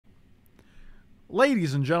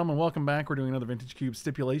Ladies and gentlemen, welcome back. We're doing another Vintage Cube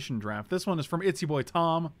stipulation draft. This one is from Itsy Boy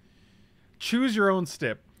Tom. Choose your own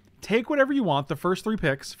stip. Take whatever you want. The first three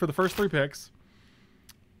picks for the first three picks,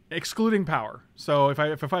 excluding power. So if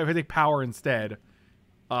I take power instead,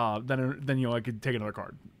 then you know I could take another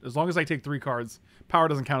card. As long as I take 3 cards, power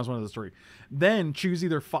doesn't count as one of those 3. Then choose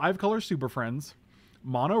either 5 color Super Friends,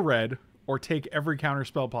 mono red, or take every counter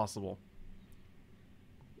spell possible.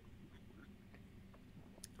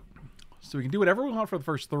 So we can do whatever we want for the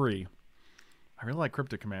first 3. I really like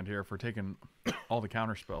Cryptic Command here for taking all the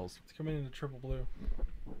counter spells. It's coming into triple blue.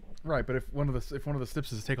 Right, but if one of the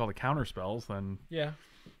steps is to take all the counter spells, then yeah,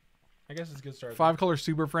 I guess it's a good start. 5 color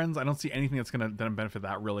Super Friends. I don't see anything that's gonna benefit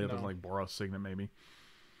that really, other than like Boros Signet maybe.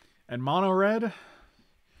 And mono red. I'm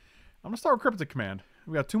gonna start with Cryptic Command.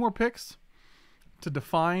 We got 2 more picks to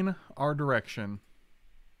define our direction.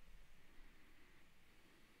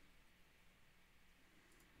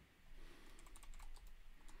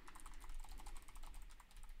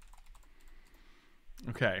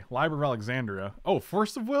 Okay, Library of Alexandria. Oh,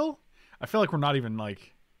 Force of Will? I feel like we're not even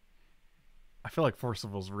like... I feel like Force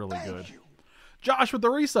of Will's really good. Josh with the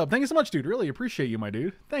resub. Thank you so much, dude. Really appreciate you, my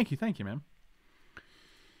dude. Thank you, man.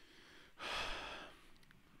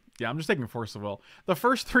 Yeah, I'm just taking Force of Will. The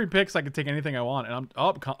first 3 picks, I could take anything I want, and I'm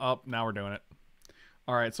up. Now we're doing it.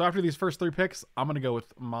 All right, so after these first 3 picks, I'm gonna go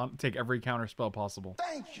with take every counter spell possible.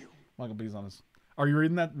 Thank you. Michael B's on his. Are you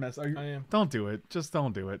reading that mess? I am. Don't do it. Just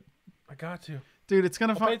don't do it. I got to. Dude, it's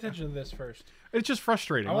gonna. Pay attention to this first. It's just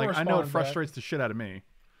frustrating. I Like I know it frustrates the shit out of me.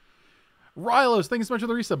 Rylos, thank you so much for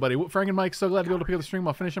the reset, buddy. Frank and Mike, so glad to be able to pick up the stream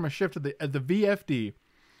while finishing my shift at the VFD.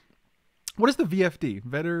 What is the VFD?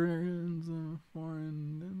 Veterans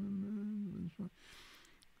Foreign.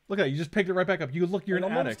 Look at it. You just picked it right back up. You look. You're an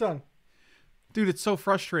addict. Done. Dude, it's so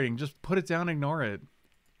frustrating. Just put it down. Ignore it.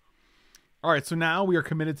 All right, so now we are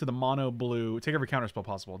committed to the mono blue. Take every counter spell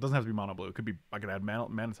possible. It doesn't have to be mono blue. It could be. I could add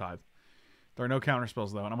mana tithe. There are no counter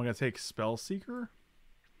spells though, and I'm gonna take Spell Seeker.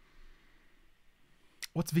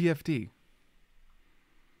 What's VFD?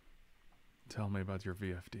 Tell me about your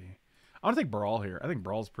VFD. I'm gonna take Brawl here. I think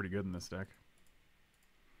Brawl's pretty good in this deck.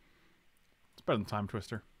 It's better than Time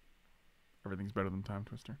Twister. Everything's better than Time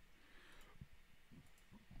Twister.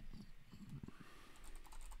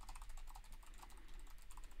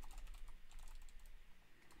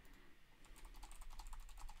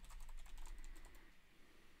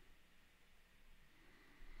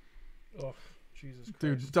 Oh, Jesus Christ.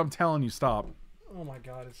 Dude, I'm telling you, stop. Oh my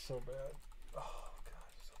God, it's so bad. Oh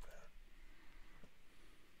God, it's so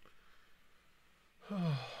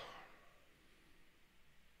bad.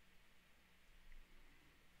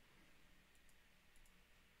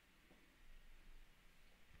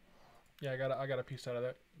 Yeah, I got a piece out of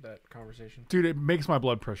that conversation. Dude, it makes my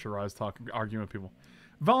blood pressure rise arguing with people.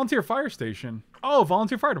 Volunteer Fire Station. Oh,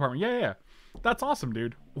 Volunteer Fire Department. Yeah. That's awesome,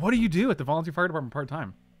 dude. What do you do at the Volunteer Fire Department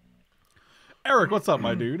part-time? Eric, what's up,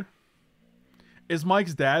 my dude? Is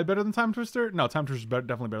Mike's dad better than Time Twister? No, Time Twister's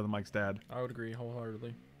definitely better than Mike's dad. I would agree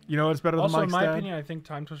wholeheartedly. You know what's better than Mike's dad? Also, in my opinion, I think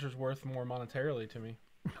Time Twister's worth more monetarily to me.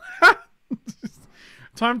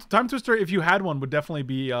 Time Twister, if you had one, would definitely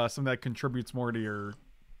be something that contributes more to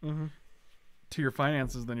your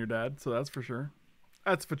finances than your dad. So that's for sure.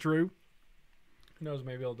 That's for true. Who knows?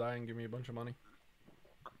 Maybe he'll die and give me a bunch of money.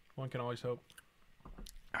 One can always hope.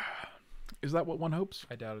 Is that what one hopes?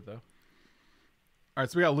 I doubt it, though. All right,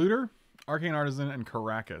 so we got Looter, Arcane Artisan, and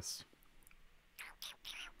Caracas.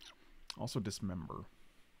 Also Dismember.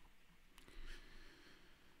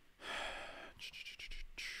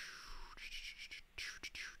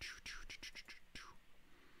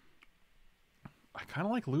 I kind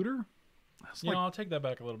of like Looter. You know, I'll take that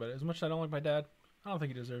back a little bit. As much as I don't like my dad, I don't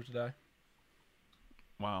think he deserves to die.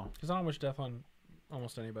 Wow. Because I don't wish death on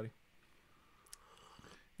almost anybody.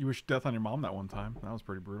 You wish death on your mom that one time. That was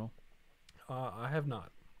pretty brutal. I have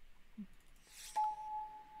not.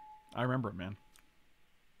 I remember it, man.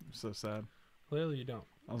 It was so sad. Clearly you don't.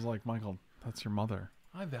 I was like, Michael, that's your mother.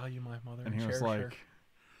 I value my mother And he was cherish like, her.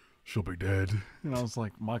 she'll be dead. And I was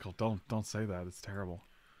like, Michael, don't say that. It's terrible.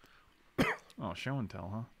 Oh, show and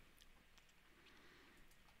tell, huh?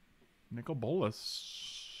 Nicol Bolas.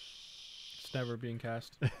 It's never being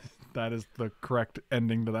cast. That is the correct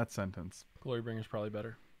ending to that sentence. Glorybringer's probably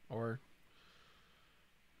better. Or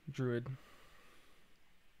Druid.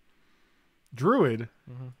 Druid?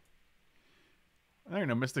 Mm-hmm. There ain't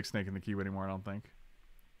no Mystic Snake in the queue anymore, I don't think.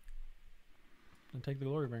 And take the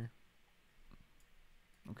Glorybringer.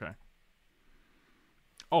 Okay.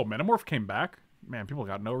 Oh, Metamorph came back? Man, people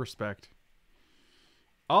got no respect.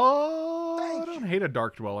 Oh, I don't hate a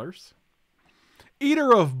Dark Dwellers.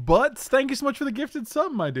 Eater of Butts, thank you so much for the gifted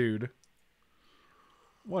sub, my dude.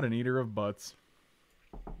 What an eater of butts.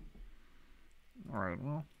 All right,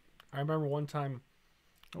 well. I remember one time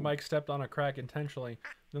Mike stepped on a crack intentionally,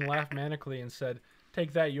 then laughed manically and said,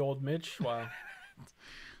 "Take that, you old Mitch." Wow.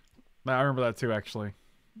 I remember that too, actually.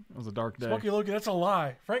 It was a dark day. Smokey Loki, that's a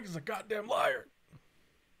lie. Frank is a goddamn liar.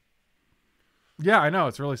 Yeah, I know.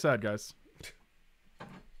 It's really sad, guys.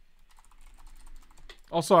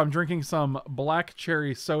 Also, I'm drinking some black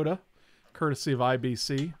cherry soda, courtesy of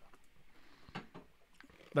IBC.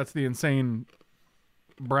 That's the insane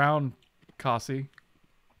brown Cassie.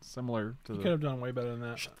 Similar to You the... could have done way better than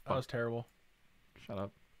that. That was terrible. Shut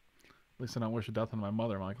up. At least I don't wish a death on my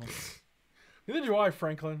mother, Michael. Neither do I,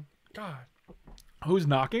 Franklin. God. Who's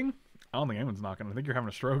knocking? I don't think anyone's knocking. I think you're having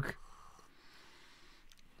a stroke.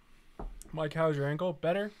 Mike, how's your ankle?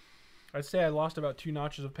 Better? I'd say I lost about 2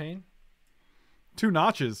 notches of pain. 2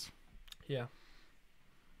 notches. Yeah.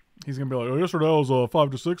 He's going to be like, oh, yesterday I was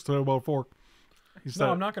 5 to 6, today about 4.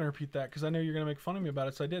 No, I'm not going to repeat that because I know you're going to make fun of me about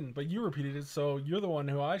it, so I didn't. But you repeated it, so you're the one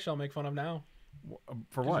who I shall make fun of now.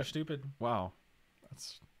 For what? You're stupid. Wow.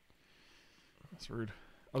 That's rude.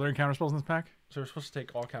 Are there any counter spells in this pack? So we're supposed to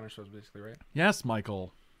take all counter spells, basically, right? Yes,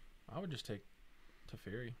 Michael. I would just take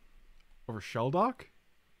Teferi. Over Shelldock?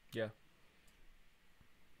 Yeah.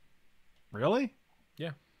 Really?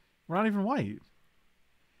 Yeah. We're not even white.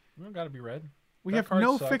 We don't got to be red. We That have card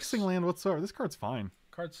no sucks. fixing land whatsoever. This card's fine.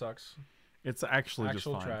 Card sucks. It's actually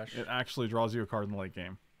Actual just fine. trash. It actually draws you a card in the late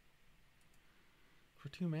game. For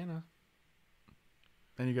 2 mana.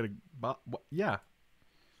 Then you get a... Yeah.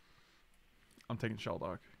 I'm taking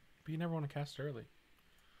Shelldock. But you never want to cast early.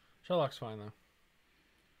 Sherlock's fine, though.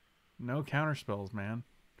 No counter spells, man.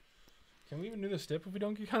 Can we even do the stip if we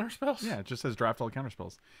don't get counter spells? Yeah, it just says draft all counter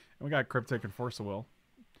spells. And we got Cryptic and Force of Will.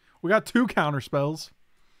 We got 2 counter spells.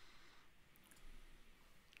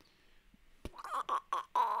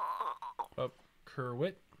 Up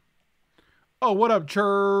Kerwit. Oh, what up,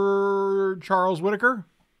 Charles Whitaker?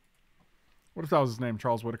 What if that was his name,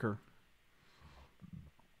 Charles Whitaker?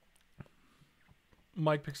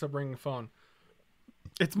 Mike picks up ringing phone.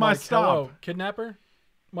 It's my Mike, stop. hello, kidnapper?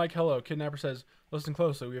 Mike, hello. Kidnapper says, listen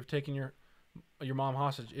closely. We have taken your mom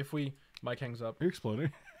hostage. If we... Mike hangs up. Are you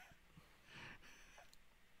exploding?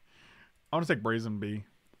 I want to take Brazen Bee.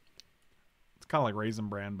 It's kind of like Raisin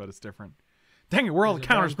Bran, but it's different. Dang it, we're all the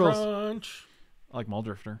counter spells. Crunch. I like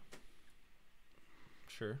Muldrifter.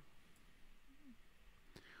 Sure.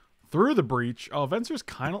 Through the Breach. Oh, Venser's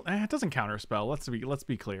kind of... it doesn't counter a spell. Let's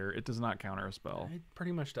be clear. It does not counter a spell. It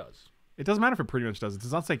pretty much does. It doesn't matter if it pretty much does. It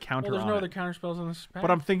does not say counter Well, there's on no it. other counter spells in this pack.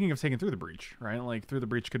 But I'm thinking of taking Through the Breach, right? Like, Through the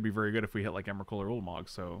Breach could be very good if we hit, like, Emrakul or Ulamog,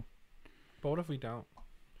 so... But what if we don't?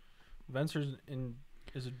 Venser's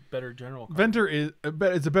is a better general card. Venter is...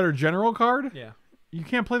 it's a better general card? Yeah. You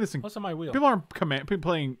can't play this in... What's on my wheel? People aren't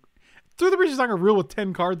playing... Through the Breach is not going to reel with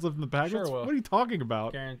 10 cards left in the pack. Sure will. What are you talking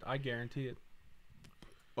about? I guarantee it.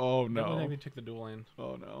 Oh, I no. think we took the dual land.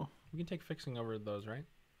 Oh, no. We can take fixing over those, right?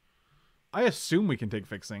 I assume we can take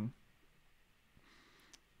Fixing.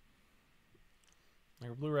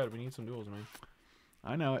 Like blue-red, we need some duels, man.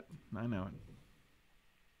 I know it. I know it.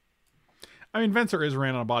 I mean, Venser is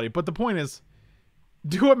ran on a body, but the point is,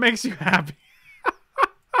 do what makes you happy.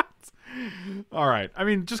 All right. I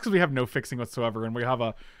mean, just because we have no fixing whatsoever, and we have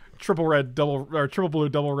a triple red, double or triple blue,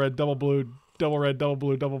 double red, double blue, double red, double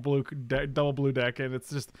blue, double blue deck, and it's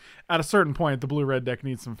just at a certain point the blue red deck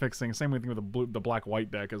needs some fixing. Same thing with the black white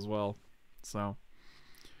deck as well. So.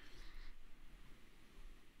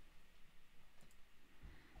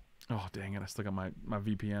 Oh, dang it. I still got my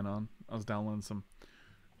VPN on. I was downloading some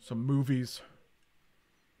movies.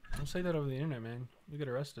 Don't say that over the internet, man. You get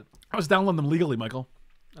arrested. I was downloading them legally, Michael.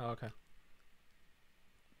 Oh, okay.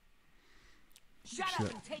 Shut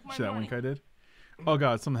up and take my See that money. wink I did? Oh,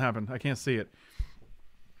 God. Something happened. I can't see it.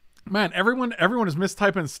 Man, everyone is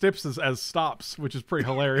mistyping stips as stops, which is pretty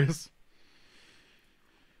hilarious.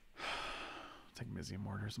 Take Mizzy and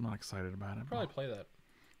Mortars. I'm not excited about it. Probably play that.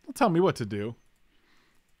 Don't tell me what to do.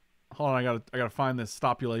 Hold on, I gotta find this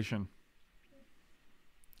stipulation.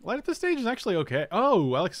 Light at this stage is actually okay.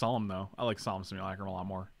 Oh, I like Solemn though. I like Solemn Simulacrum a lot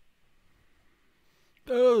more.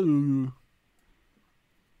 Oh.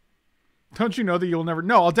 Don't you know that you'll never...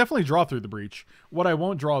 No, I'll definitely draw Through the Breach. What I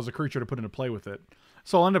won't draw is a creature to put into play with it.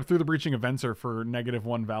 So I'll end up Through the Breaching a Venser for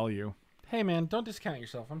 -1 value. Hey, man, don't discount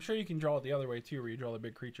yourself. I'm sure you can draw it the other way, too, where you draw the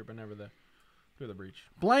big creature, but never Through the Breach.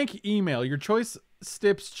 Blank email. Your choice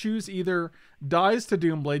stips choose either Dies to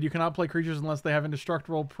Doomblade. You cannot play creatures unless they have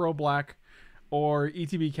Indestructible, Pro Black, or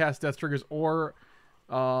ETB cast Death Triggers, or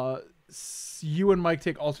you and Mike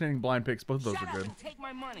take alternating blind picks. Both of those Shut are up good. and take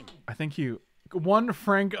my money. I think you... 1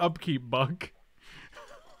 franc upkeep, Buck.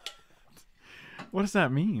 What does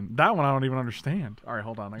that mean? That one I don't even understand. All right,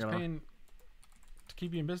 hold on. I He's gotta. paying to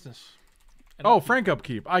keep you in business. And Oh, upkeep. Frank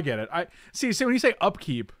upkeep. I get it. I see. See, when you say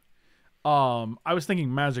upkeep, I was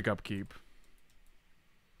thinking magic upkeep.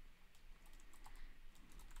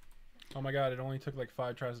 Oh my god, it only took like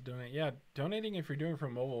 5 tries to donate. Yeah, donating if you're doing it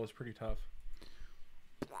from mobile is pretty tough.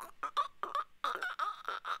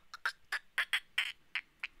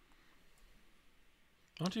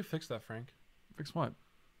 Why don't you fix that, Frank? Fix what?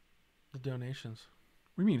 The donations.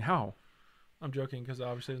 What do you mean? How? I'm joking because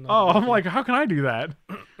obviously there's Oh, nothing I'm like, how can I do that?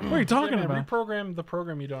 What are you talking man, about? reprogram the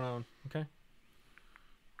program you don't own, okay?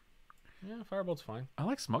 Yeah, Firebolt's fine. I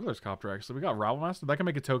like Smuggler's Copter, actually. We got Rabble Master. That can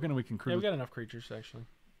make a token and we can cruise. Yeah, we got enough creatures, actually.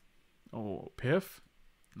 Oh, Piff?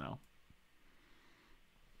 No.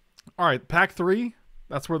 All right, pack 3.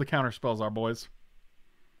 That's where the counter spells are, boys.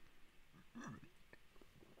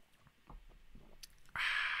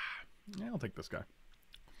 Yeah, I'll take this guy.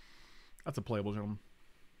 That's a playable gentleman.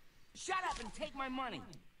 Shut up and take my money.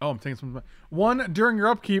 Oh, I'm taking some. One, during your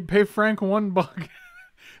upkeep, pay Frank $1.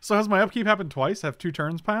 So has my upkeep happened twice? Have 2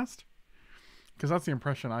 turns passed? Because that's the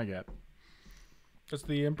impression I get. That's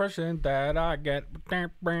the impression that I get.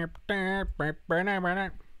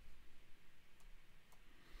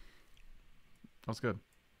 That's good.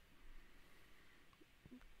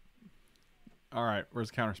 All right, where's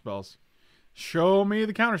the counter spells? Show me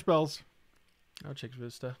the counter spells. I'll check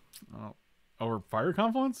Vista. Oh, over Fire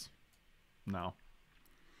Confluence? No.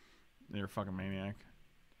 You're a fucking maniac.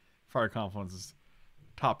 Fire Confluence is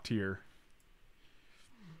top tier.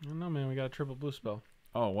 I don't know, man. We got a triple blue spell.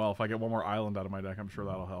 Oh, well, if I get one more island out of my deck, I'm sure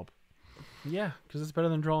that'll help. Yeah, because it's better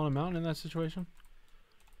than drawing a mountain in that situation.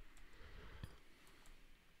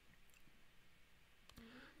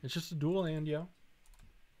 It's just a dual land, yo.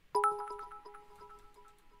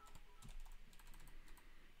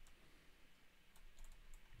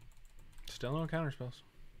 Still no counter spells.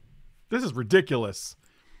 This is ridiculous.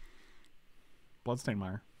 Bloodstained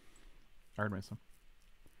Mire. Iron Mason.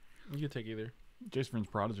 You could take either. Jason Vryn's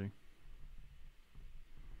Prodigy.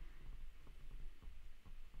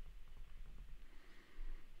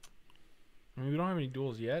 I mean, we don't have any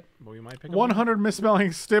duels yet, but we might pick up 100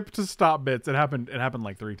 misspelling Stip to stop bits. It happened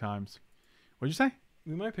like 3 times. What'd you say?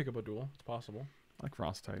 We might pick up a duel. It's possible. I like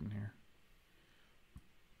Frost Titan here.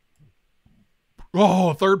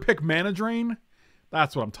 Oh, 3rd pick Mana Drain?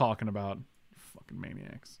 That's what I'm talking about. Fucking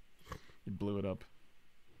maniacs. You blew it up.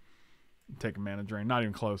 Take a Mana Drain. Not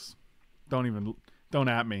even close. Don't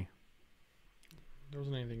at me. There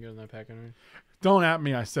wasn't anything good in that pack anyway. Don't at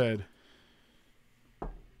me, I said.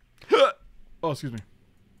 Oh, excuse me.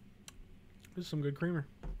 This is some good creamer.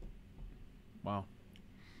 Wow.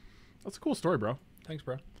 That's a cool story, bro. Thanks,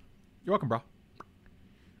 bro. You're welcome, bro.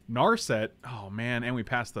 Narset. Oh, man. And we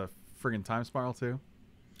passed the friggin' time spiral, too.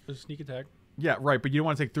 There's a sneak attack. Yeah, right. But you don't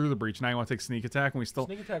want to take through the breach. Now you want to take sneak attack, and we still...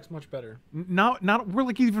 Sneak attack's much better. Not we're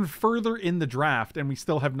like even further in the draft, and we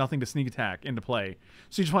still have nothing to sneak attack into play.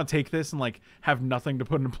 So you just want to take this and like have nothing to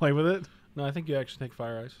put into play with it? No, I think you actually take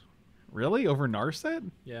Fire Ice. Really? Over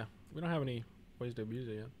Narset? Yeah. We don't have any ways to abuse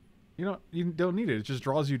it yet. You don't need it. It just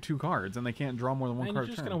draws you 2 cards, and they can't draw more than 1 Man, card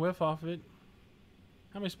you're a just turn. going to whiff off of it.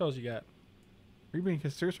 How many spells you got? Are you being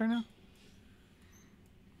serious right now?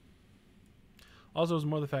 Also, it's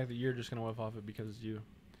more the fact that you're just going to whiff off it because it's you.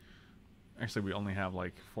 Actually, we only have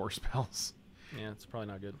like 4 spells. Yeah, it's probably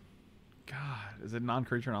not good. God, is it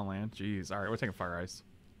non-creature, non-land? Jeez. All right, we're taking Fire Ice.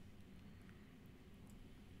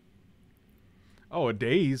 Oh, a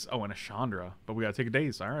Daze. Oh, and a Chandra. But we got to take a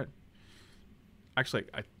Daze. All right. Actually,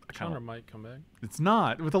 I kind Chandra of... might come back. It's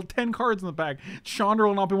not. With the 10 cards in the pack, Chandra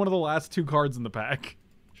will not be one of the last 2 cards in the pack.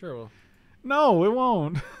 Sure will. No, it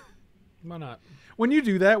won't. Why not? When you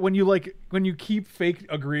do that, when you keep fake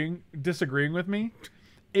disagreeing with me,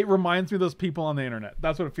 it reminds me of those people on the internet.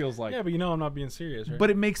 That's what it feels like. Yeah, but you know I'm not being serious, right?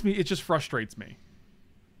 But it just frustrates me.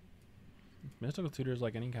 Mystical Tutor is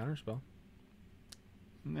like any counter spell.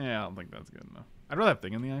 Yeah, I don't think that's good enough. I'd rather have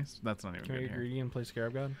Thing in the Ice. That's not even Can we good get here. greedy and play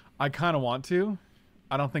Scarab God? I kind of want to.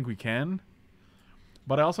 I don't think we can.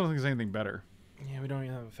 But I also don't think there's anything better. Yeah, we don't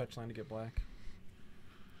even have a fetch line to get black.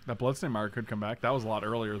 That Bloodstained Mire could come back. That was a lot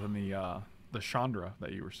earlier than the Chandra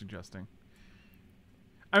that you were suggesting.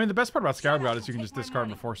 I mean, the best part about Scarab God is you can just discard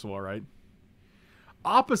an Enforceable, right?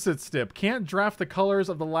 Opposite Stip. Can't draft the colors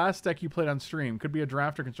of the last deck you played on stream. Could be a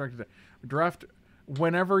draft or constructed deck. Draft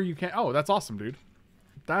whenever you can. Oh, that's awesome, dude.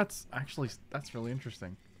 That's really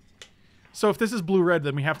interesting. So if this is blue-red,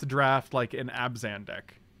 then we have to draft like an Abzan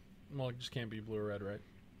deck. Well, it just can't be blue or red, right?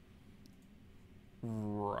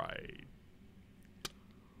 Right.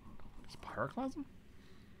 Is Pyroclasm?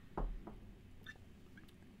 I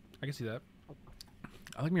can see that.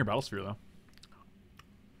 I like Mirror Battlesphere, though.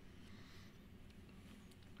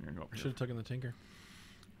 Should have taken the Tinker.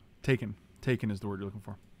 Taken. Taken is the word you're looking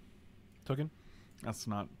for. Token? That's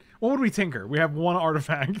not. What would we tinker? We have one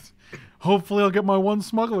artifact. Hopefully, I'll get my one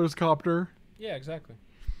smuggler's copter. Yeah, exactly.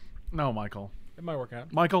 No, Michael. It might work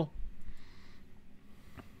out. Michael.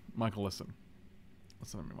 Michael, listen.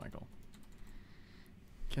 Listen to me, Michael.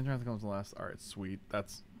 Kendra comes last. All right, sweet.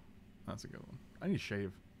 That's a good one. I need to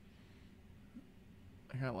shave.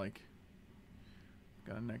 I got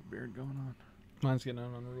a neck beard going on. Mine's getting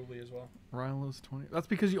unruly as well. Rylo's 20. That's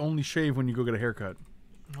because you only shave when you go get a haircut.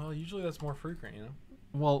 Well, usually that's more frequent, you know?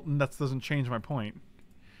 Well, that doesn't change my point.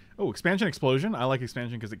 Oh, expansion explosion. I like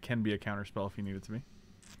expansion because it can be a counter spell if you need it to be.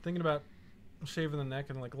 Thinking about shaving the neck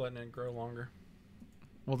and like letting it grow longer.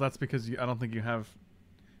 Well, that's because I don't think you have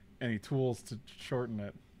any tools to shorten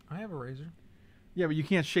it. I have a razor. Yeah, but you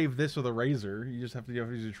can't shave this with a razor. You just have to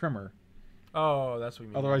use a trimmer. Oh, that's what you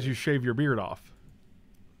mean. Otherwise, you shave your beard off.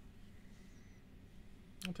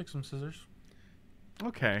 I'll take some scissors.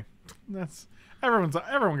 Okay, that's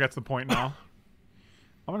everyone gets the point now.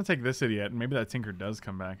 I'm gonna take this idiot, and maybe that Tinker does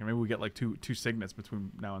come back, and maybe we get like two signets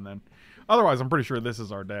between now and then. Otherwise, I'm pretty sure this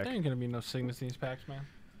is our deck. There ain't gonna be no signets in these packs, man.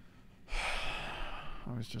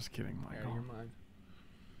 I was just kidding, Michael. Out of your mind.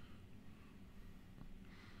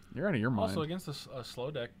 You're out of your mind. Also against a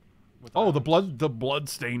slow deck. With Oh, islands. the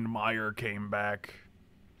bloodstained mire came back.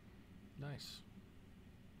 Nice.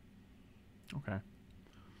 Okay.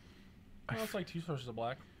 Well, it's like 2 sources of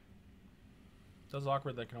black. Does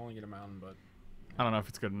awkward that can only get a mountain, but I don't know if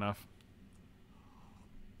it's good enough.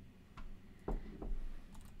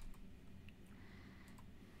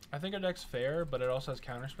 I think our deck's fair, but it also has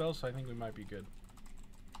counter spells, so I think we might be good.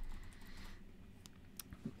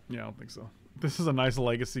 Yeah, I don't think so. This is a nice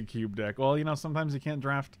legacy cube deck. Well, you know, sometimes you can't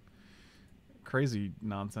draft crazy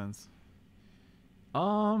nonsense.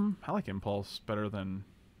 I like Impulse better than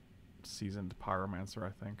Seasoned Pyromancer,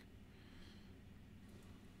 I think.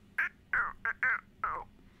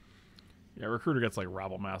 Yeah, Recruiter gets like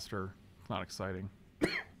Rabble Master. It's not exciting.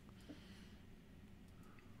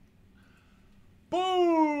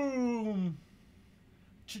 Boom!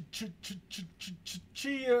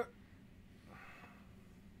 Chia.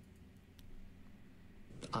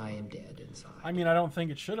 I am dead inside. I mean, I don't think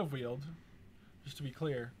it should have wheeled, just to be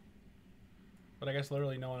clear. But I guess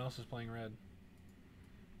literally no one else is playing red.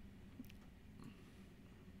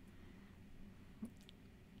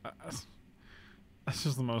 That's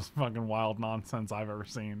just the most fucking wild nonsense I've ever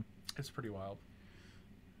seen. It's pretty wild.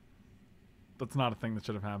 That's not a thing that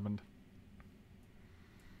should have happened.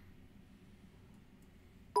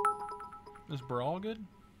 Is Brawl good?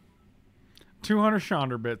 200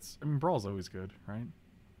 Chandra bits. I mean, Brawl's always good, right?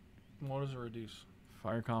 What does it reduce?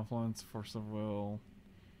 Fire Confluence, Force of Will,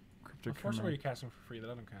 Cryptic Of course, Command. you're casting for free. That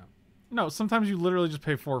doesn't count. No, sometimes you literally just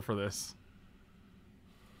pay 4 for this.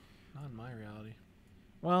 Not in my reality.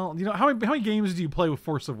 Well, you know, how many games do you play with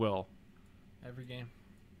Force of Will? Every game.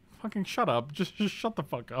 Fucking shut up. Just shut the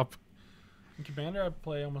fuck up. In Commander, I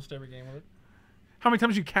play almost every game with it. How many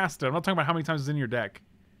times you cast it? I'm not talking about how many times it's in your deck.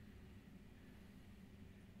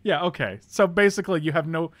 Yeah, okay. So basically you have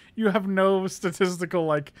no statistical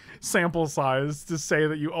like sample size to say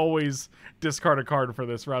that you always discard a card for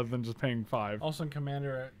this rather than just paying 5. Also in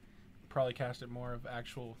Commander, I probably cast it more of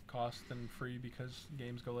actual cost than free because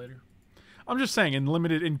games go later. I'm just saying,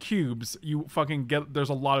 in cubes, you fucking get. There's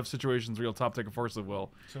a lot of situations where you'll top take a Force of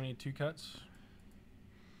Will. So we need 2 cuts.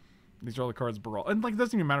 These are all the cards Brawl, and like it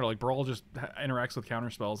doesn't even matter. Like Brawl just interacts with counter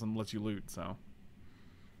spells and lets you loot. So.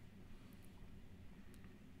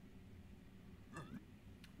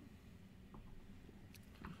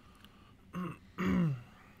 I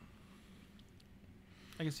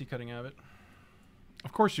can see cutting Abbott.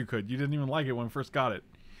 Of course you could. You didn't even like it when we first got it.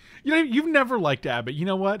 You know, you've never liked Abbott. You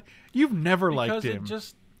know what? You've never liked him.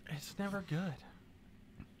 Because it's never good.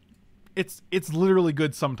 It's literally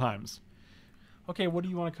good sometimes. Okay, what do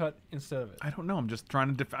you want to cut instead of it? I don't know. I'm just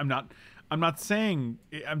trying to I'm not saying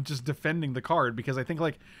I'm just defending the card because I think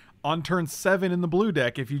like on turn 7 in the blue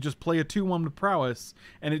deck, if you just play a 2/1 with prowess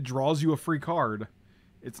and it draws you a free card,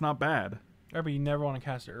 it's not bad. Right, but you never want to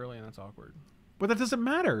cast it early, and that's awkward. But that doesn't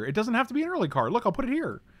matter. It doesn't have to be an early card. Look, I'll put it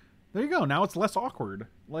here. There you go. Now it's less awkward.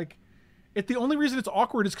 Like, the only reason it's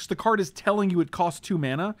awkward is because the card is telling you it costs 2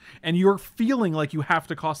 mana, and you're feeling like you have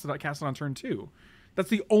to cast it on turn 2. That's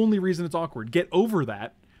the only reason it's awkward. Get over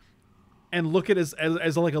that, and look at it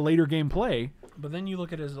as like a later game play. But then you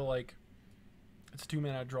look at it as like, it's 2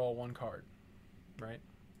 mana, draw 1 card, right?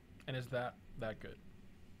 And is that good?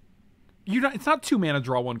 It's not 2 mana,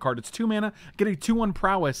 draw 1 card. It's 2 mana, get a 2/1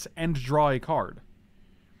 prowess, and draw a card.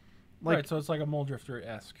 Like, Right, so it's like a Mold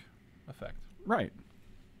Drifter-esque effect. Right.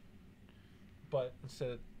 But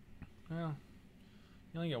instead, Well,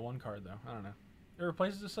 you only get one card though. I don't know. It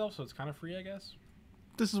replaces itself, so it's kind of free, I guess.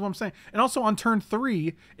 This is what I'm saying. And also on turn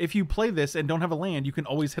 3, if you play this and don't have a land, you can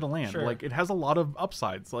always hit a land. Sure. Like, it has a lot of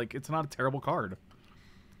upsides. Like, it's not a terrible card.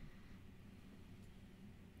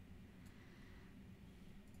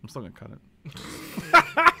 I'm still gonna cut it.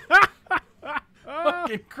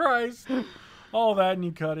 Fucking Christ! All that and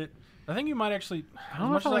you cut it. I think you might actually. I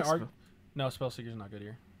don't know if I like No, Spellseeker's not good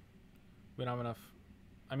here. We don't have enough.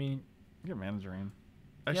 I mean, you get Mana Drain.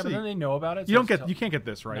 yeah, Actually, but then they know about it. you so don't it's get. You can't get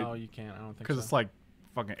this, right? No, you can't. I don't think so. Because it's like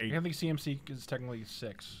fucking 8. I think CMC is technically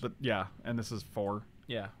 6. But yeah, and this is 4.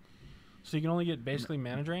 Yeah. So you can only get basically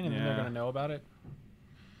Mana Drain, and then they're Yeah. gonna know about it.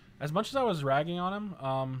 As much as I was ragging on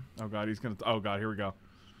him, Oh god, he's gonna. Oh god, here we go.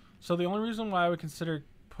 so the only reason why I would consider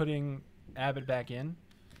putting Abbott back in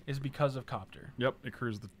is because of Copter. Yep, it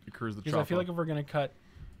crews the. Because I chopper. feel like if we're gonna cut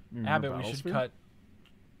You mean Abbott, the we Battle should Sphere? cut.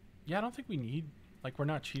 Yeah, I don't think we need. Like, we're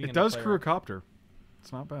not cheating. It in the does player. crew a copter.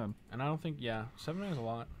 It's not bad. And I don't think. Yeah, 7 is a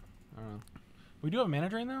lot. I don't know. We do have Mana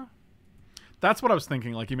Drain though. That's what I was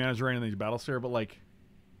thinking. Like, you manage Rain in these Battle Sphere, but like.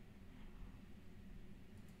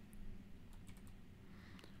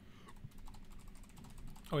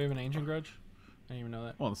 Oh, we have an Ancient Grudge. I didn't even know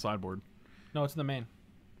that. Well, on the sideboard. No, it's in the main.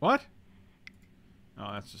 What?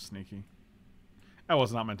 Oh, that's just sneaky. That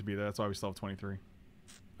was not meant to be there. That's why we still have 23.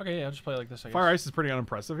 Okay, yeah, I'll just play it like this. I guess. Fire Ice is pretty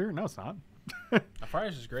unimpressive here. No, it's not. Fire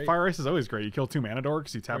Ice is great. Fire Ice is always great. You kill 2 mana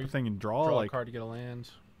dorks, you tap Or a you thing and draw. Draw Like, a card to get a land.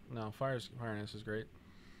 No, Fire Ice is great.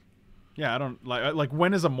 yeah, I don't like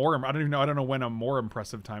when is a more. I don't even know. I don't know when a more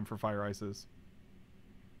impressive time for Fire Ice is.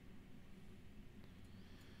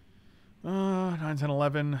 9, 10,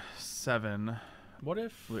 11, 7, What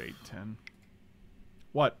if? 8, 10.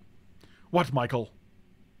 What? What, Michael?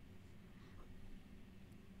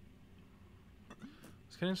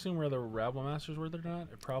 It's kind of assume where the Rabble Master's worth it or not.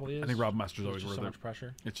 It probably is. I think Rob Master's There's always just worth so it. much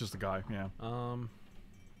pressure. It's just a guy, yeah. Yeah,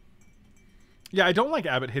 Yeah, I don't like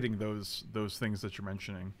Abbott hitting those things that you're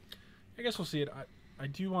mentioning. I guess we'll see it. I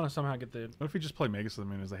do want to somehow get the. What if we just play Magus of the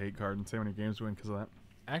Moon as a hate card and see how many games we win because of that?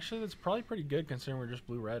 Actually, that's probably pretty good considering we're just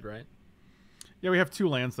blue-red, right? Yeah, we have 2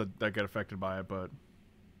 lands that get affected by it, but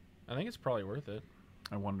I think it's probably worth it.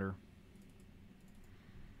 I wonder.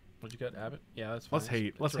 Would you get Abbott? Yeah, that's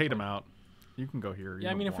fine. Let's hate him out. You can go here. You Yeah,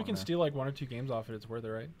 I don't mean, if we belong can there. steal like 1 or 2 games off it, it's worth it,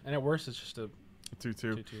 right? And at worst, it's just a 2/2. 2/2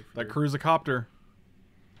 for That three. crew's a copter.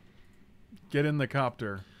 Get in the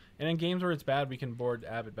copter. And in games where it's bad, we can board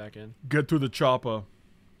Abbott back in. Get to the chopper.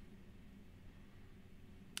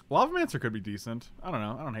 Lavamancer could be decent. I don't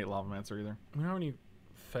know. I don't hate Lavamancer either. We don't have any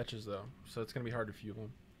fetches though, so it's gonna be hard to fuel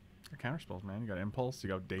them. Counter spells, man. You got Impulse. You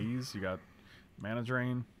got Daze. You got Mana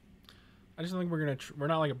Drain. I just don't think we're gonna. We're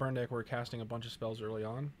not like a burn deck where we're casting a bunch of spells early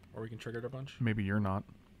on, or we can trigger it a bunch. Maybe you're not.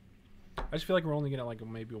 I just feel like we're only gonna like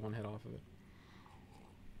maybe 1 hit off of it.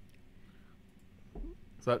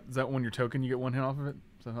 Is that when your token you get 1 hit off of it?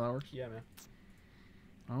 Is that how that works? Yeah, man.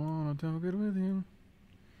 I wanna token with you.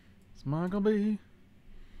 It's Michael B.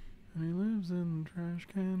 And he lives in the trash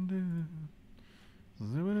can do.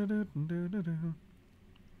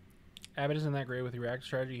 Abbott isn't that great with your react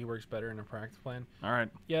strategy. He works better in a practice plan. All right.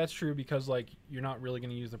 Yeah, that's true because like you're not really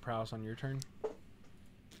gonna use the prowess on your turn.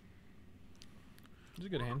 It's a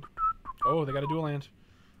good hand. Oh, they got a dual land.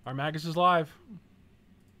 Our Magus is live.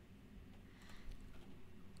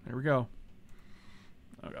 Here we go.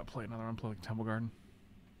 I gotta play another one. Play like Temple Garden.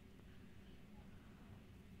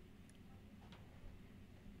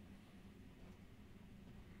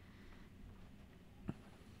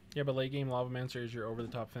 Yeah, but late game Lavamancer is your over the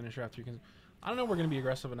top finisher after you can. I don't know if we're gonna be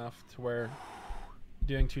aggressive enough to where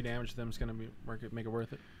doing 2 damage to them is gonna make it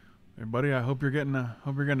worth it. Hey, buddy. I hope you're getting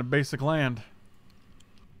a basic land.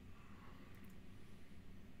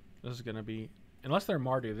 This is gonna be, unless they're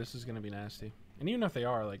Mardu, this is gonna be nasty. And even if they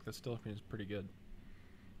are, like that still is pretty good.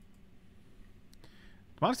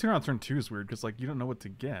 Monster on turn 2 is weird because like you don't know what to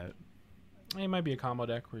get. It might be a combo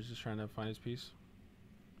deck where he's just trying to find his piece.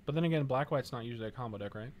 But then again, black white's not usually a combo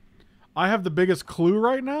deck, right? I have the biggest clue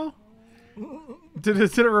right now. Did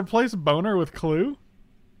it replace Boner with Clue?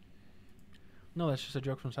 No, that's just a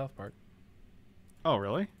joke from South Park. Oh,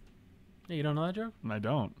 really? Yeah, you don't know that joke? And I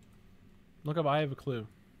don't. Look up I Have a Clue.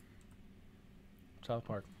 South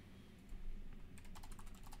Park.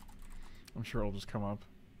 I'm sure it'll just come up.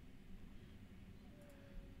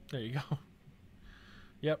 There you go.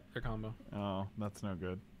 Yep, they're combo. Oh, that's no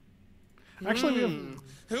good. Actually, we have...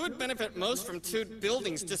 Who would benefit most from 2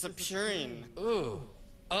 buildings disappearing? Ooh.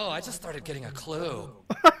 Oh, I just started getting a clue.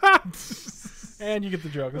 And you get the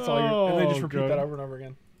joke. That's all you. And they just Oh, repeat good. that over and over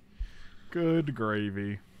again. Good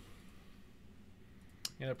gravy.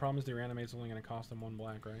 Yeah, the problem is the reanimate's only going to cost them 1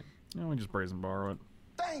 black, right? Yeah, we just brazen borrow it.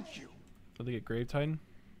 Thank you. So they get Grave Titan.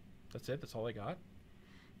 That's it. That's all I got.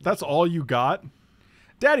 That's all you got?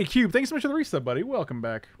 Daddy Cube, thanks so much for the resub, buddy. Welcome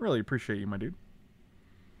back. Really appreciate you, my dude.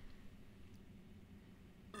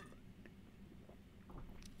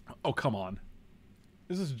 Oh, come on.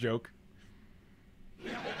 Is this a joke?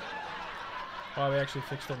 Oh, they actually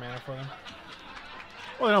fixed their mana for them.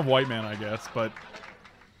 Well, they don't have white mana, I guess, but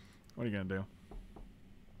what are you going to do?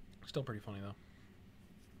 Still pretty funny, though.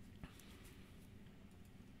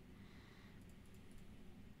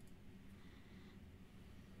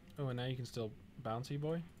 Oh, and now you can still bouncy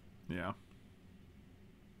boy? Yeah.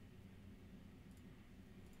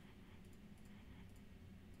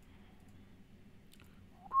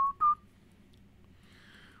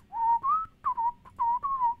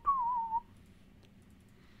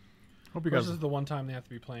 Hope you guys. This is the one time they have to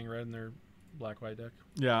be playing red in their black-white deck.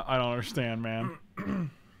 Yeah, I don't understand, man.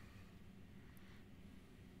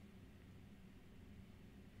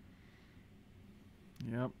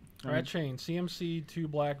 Yep. Rat Chain, CMC, 2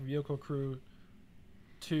 black, vehicle crew,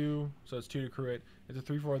 2, so it's 2 to crew it. It's a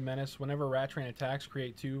 3/4 menace. Whenever Rat Train attacks,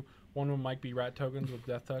 create 2. One of them might be rat tokens with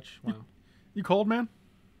death touch. Wow. You cold, man?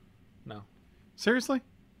 No. Seriously?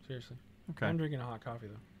 Seriously. Okay. I'm drinking a hot coffee,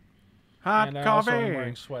 though. Hot And I coffee. also am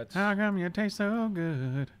wearing sweats. How come you taste so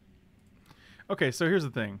good? Okay, so here's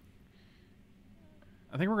the thing.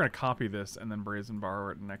 I think we're going to copy this and then Brazen Borrow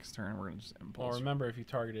it next turn. We're going to just impulse. Well, remember, if you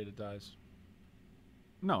target it, it dies.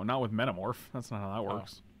 No, not with Metamorph. That's not how that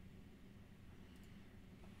works.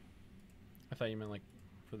 I thought you meant, like,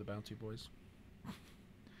 for the bouncy boys.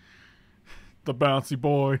 The bouncy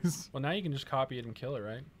boys. Well, now you can just copy it and kill it,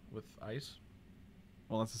 right? With ice?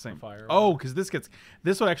 Well, that's the same. Fire. Oh, because this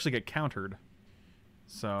would actually get countered.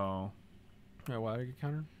 So. Yeah, why did it get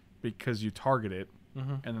countered? Because you target it,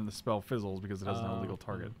 Mm-hmm. and then the spell fizzles because it has no legal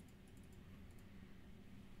target.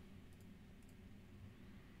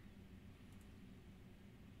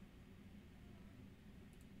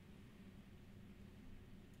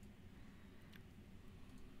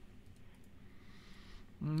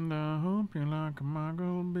 And I hope you like my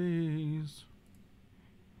gold bees.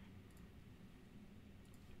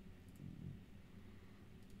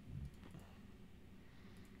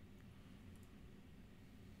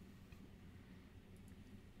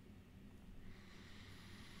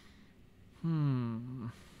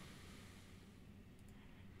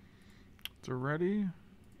 Duretti,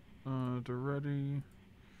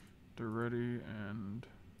 Duretti, and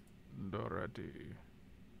Duretti.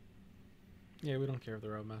 Yeah, we don't care if the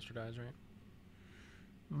Roadmaster dies, right?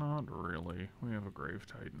 Not really. We have a Grave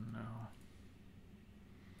Titan now.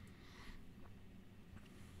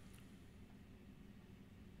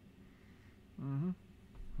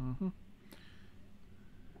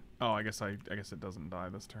 Oh, I guess it doesn't die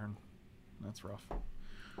this turn. That's rough.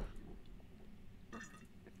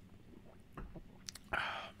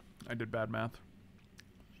 I did bad math.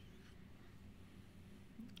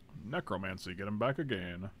 Necromancy, get him back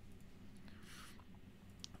again.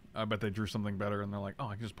 I bet they drew something better and they're like, oh,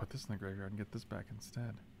 I can just put this in the graveyard and get this back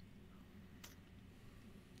instead.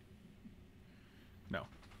 No.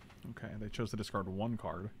 Okay, they chose to discard 1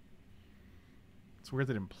 card. It's weird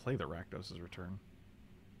they didn't play the Rakdos' return.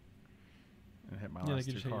 And hit my Yeah, they last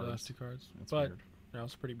could 2 just hit cards. your last 2 cards. It's But weird. I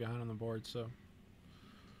was pretty behind on the board, so.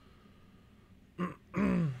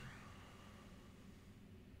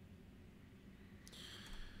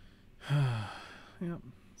 Yep,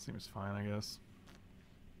 seems fine, I guess.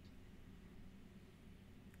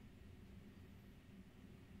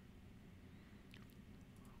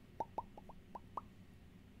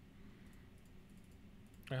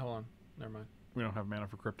 Hey, hold on. Never mind. We don't have mana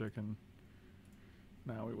for Cryptic, and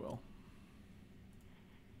now we will.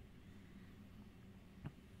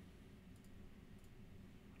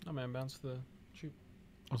 Oh, man, bounce the shoot.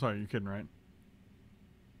 I'm sorry, you're kidding, right?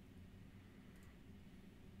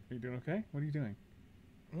 Are you doing okay? What are you doing?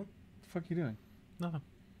 What the fuck are you doing? Nothing.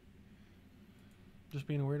 Just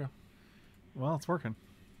being a weirdo. Well, it's working.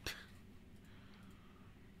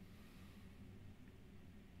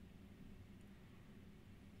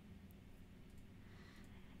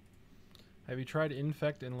 Have you tried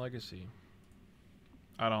Infect in Legacy?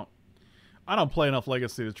 I don't play enough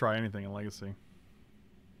Legacy to try anything in Legacy.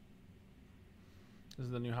 Is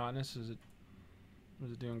it the new hotness? Is it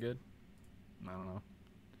doing good? I don't know.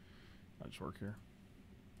 I just work here.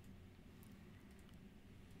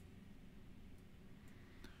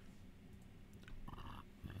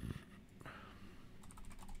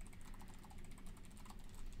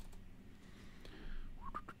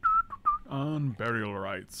 On burial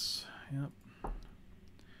rites. Yep.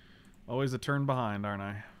 Always a turn behind, aren't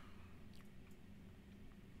I?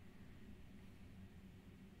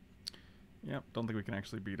 Yep, don't think we can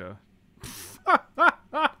actually beat a...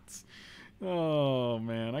 Oh,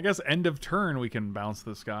 man. I guess end of turn we can bounce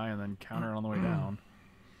this guy and then counter it on the way down.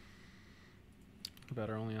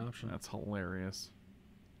 Better only option. That's hilarious.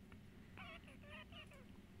 I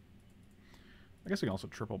guess we can also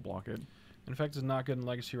triple block it. In fact, it's not good in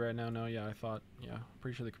Legacy right now. No, yeah, I thought, yeah.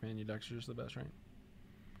 Pretty sure the Companion decks are just the best, right?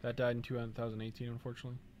 That died in 2018,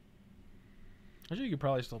 unfortunately. Actually, you could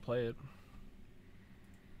probably still play it.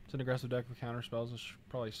 It's an aggressive deck with counter spells. It's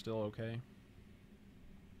probably still okay.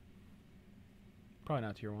 Probably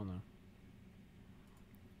not tier 1, though.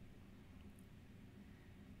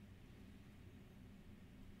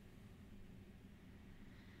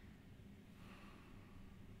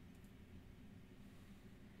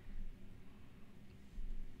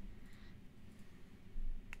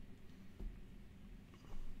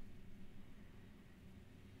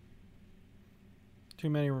 Too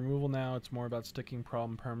many removal now. It's more about sticking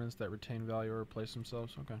problem permanents that retain value or replace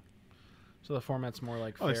themselves. Okay. So the format's more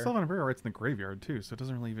like Oh, fair. they still have Burial Rites in the graveyard, too, so it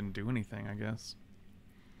doesn't really even do anything, I guess.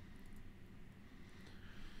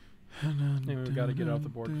 Maybe we've got to get it off the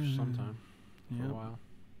board for some time. For a while.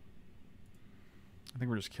 I think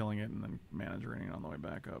we're just killing it and then mana draining it on the way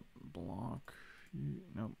back up. Block. You.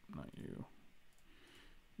 Nope, not you.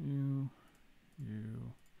 You.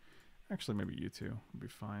 Actually, maybe you two would be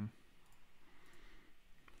fine.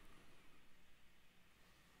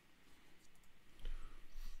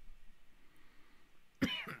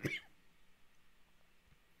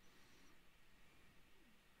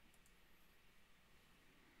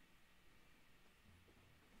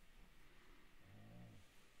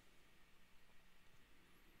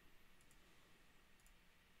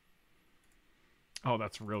 Oh,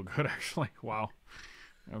 that's real good, actually. Wow.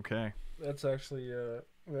 Okay. That's actually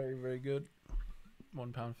very, very good.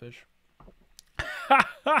 1 pound fish.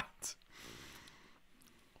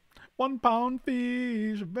 1 pound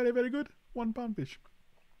fish. Very, very good. 1 pound fish.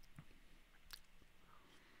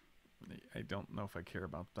 I don't know if I care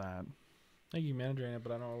about that. I think you can mana drain it,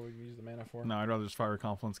 but I don't know what we can use the mana for. No, I'd rather just Fire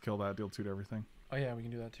Confluence, kill that, deal 2 to everything. Oh, yeah, we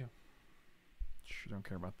can do that too. Sure, don't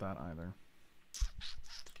care about that either.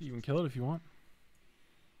 You can even kill it if you want.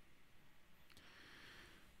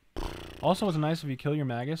 Also, it's nice if you kill your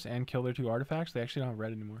Magus and kill their 2 artifacts, they actually don't have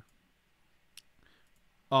red anymore.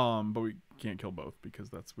 But we can't kill both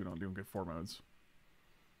because we don't get 4 modes.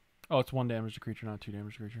 Oh, it's 1 damage to creature, not 2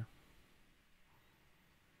 damage to creature.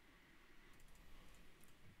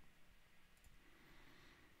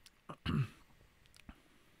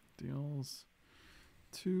 Deals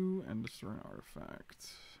 2 and destroy an artifact.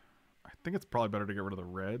 I think it's probably better to get rid of the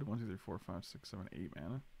red. 1, 2, 3, 4, 5, 6, 7, 8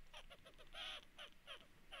 mana.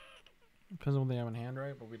 Depends on what they have in hand,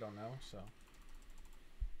 right? But we don't know, so.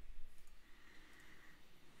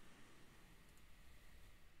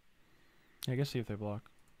 Yeah, I guess see if they block.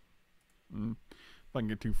 If I can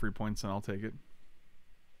get 2 free points, then I'll take it.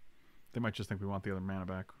 They might just think we want the other mana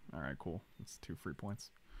back. Alright, cool. That's 2 free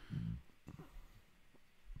points.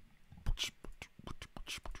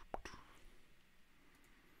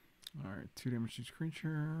 Alright, 2 damage to each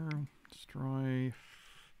creature. Destroy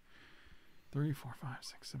 3, 4, 5,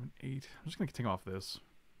 6, 7, 8. I'm just going to take off this.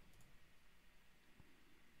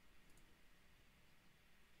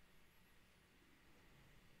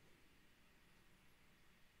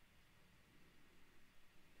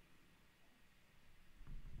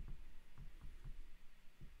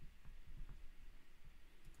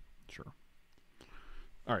 Sure.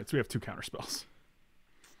 Alright, so we have 2 counter spells.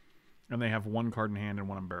 And they have 1 card in hand and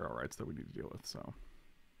 1 on Burial Rites that we need to deal with, so.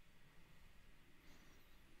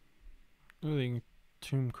 Ooh, they can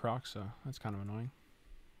Tomb Croxa. That's kind of annoying.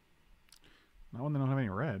 Not when they don't have any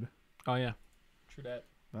red. Oh, yeah. True that.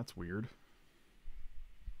 That's weird.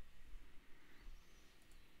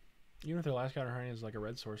 Even if their last counter hand is like a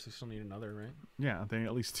red source, they still need another, right? Yeah, they need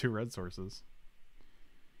at least 2 red sources.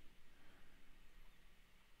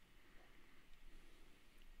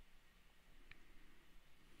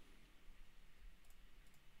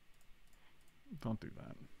 Don't do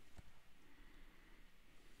that.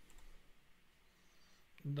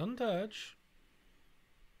 Don't touch.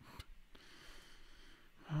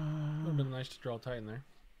 Would have been nice to draw Titan there.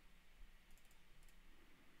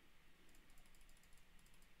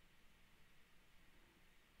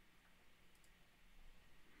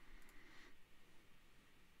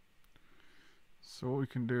 So what we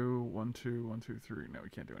can do, 1, 2, 1, 2, 3. No, we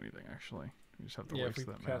can't do anything actually. We just have to waste if we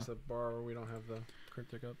that cast mana. that bar, we don't have the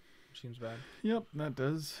cryptic up. Seems bad. Yep, that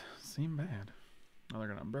does seem bad. Now they're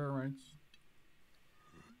gonna Burial Rites.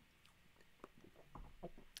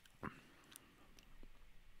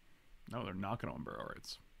 No, they're not gonna Burial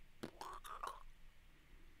Rites.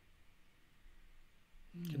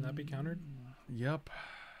 Can that be countered? Yep.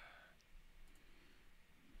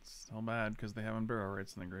 It's so bad because they have Unburial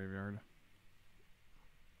Rights in the graveyard.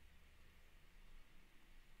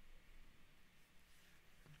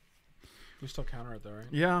 We still counter it though, right?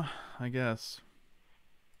 Yeah, I guess.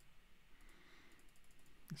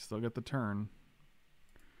 You still get the turn.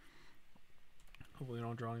 Hopefully they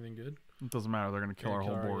don't draw anything good. It doesn't matter. They're gonna kill our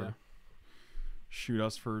whole board. Yeah. Shoot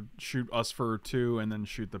us for 2, and then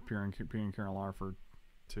shoot the Pierre and Carolar for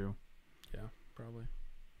 2. Yeah, probably.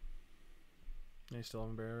 They still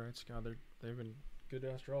haven't Barrier Rights. God, they've been good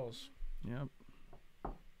ass draws. Yep.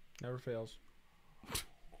 Never fails.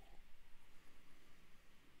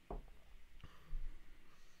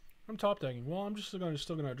 I'm top decking. Well, I'm just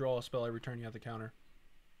still gonna draw a spell every turn you have to counter.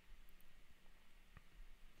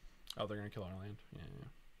 Oh, they're gonna kill our land. Yeah, yeah.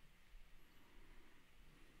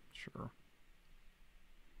 Sure.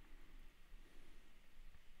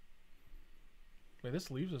 Wait, this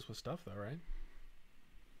leaves us with stuff though, right?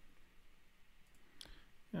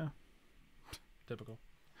 Yeah. Typical.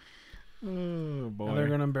 Oh boy. And they're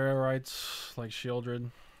gonna Barrier Rights like Shieldred,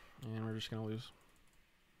 and we're just gonna lose.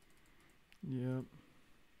 Yep.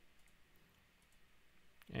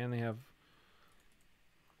 And they have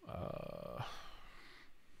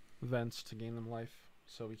vents to gain them life,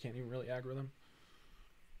 so we can't even really aggro them.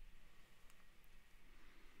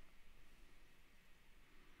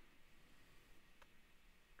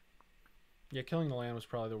 Yeah, killing the land was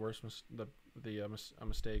probably the worst a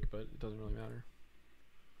mistake, but it doesn't really matter.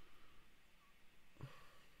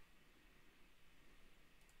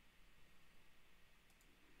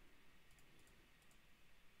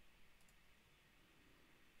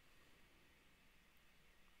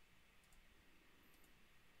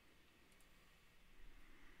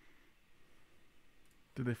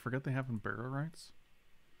 Did they forget they have Unburial Rights?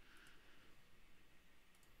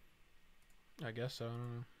 I guess so. I don't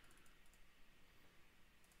know.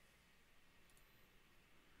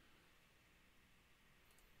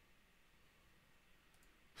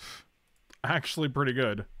 Actually pretty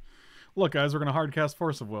good. Look, guys, we're going to hardcast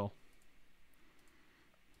Force of Will.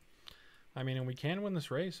 I mean, and we can win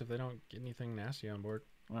this race if they don't get anything nasty on board.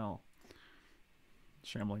 Well,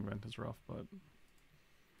 Shambling Vent is rough, but...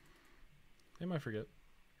 They might forget.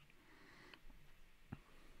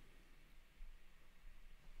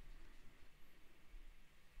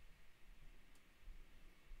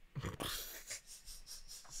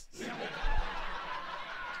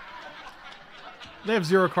 They have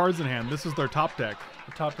 0 cards in hand. This is their top deck.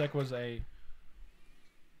 The top deck was a...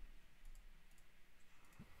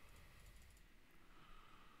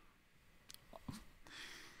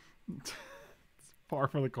 It's par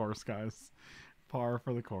for the course, guys. Par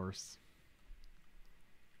for the course.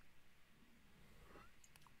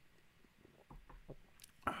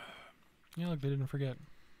 Yeah, look, they didn't forget.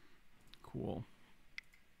 Cool.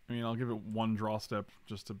 I mean, I'll give it 1 draw step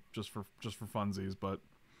just for funsies, but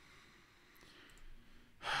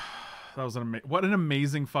that was what an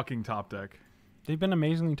amazing fucking top deck. They've been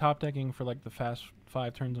amazingly top decking for like the fast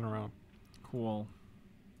 5 turns in a row. Cool.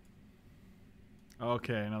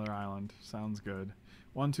 Okay, another island. Sounds good.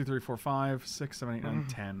 1, 2, 3, 4, 5, 6, 7, 8, 9,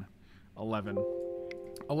 10, 11.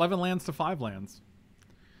 11 lands to 5 lands.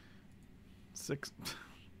 6.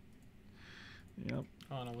 Yep.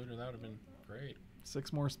 Oh, on a looter, that would have been great.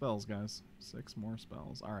 6 more spells, guys. 6 more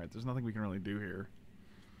spells. All right, there's nothing we can really do here.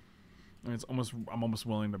 I mean, I'm almost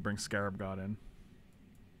willing to bring Scarab God in.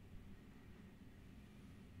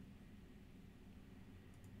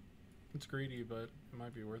 It's greedy, but it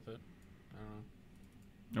might be worth it. I don't know.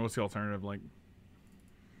 And what's the alternative? Like,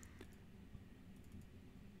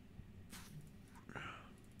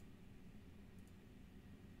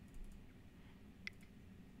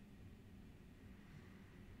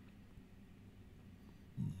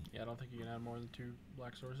 Yeah, I don't think you can add more than 2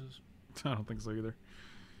 black sources. I don't think so either.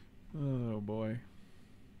 Oh boy.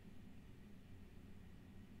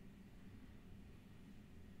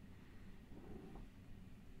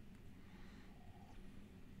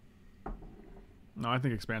 No, I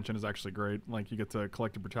think expansion is actually great. Like, you get to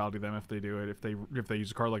collective brutality them if they do it. If they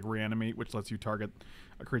use a card like Reanimate, which lets you target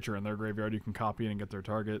a creature in their graveyard, you can copy it and get their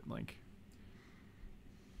target. Like,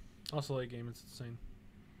 Also, late game, it's insane.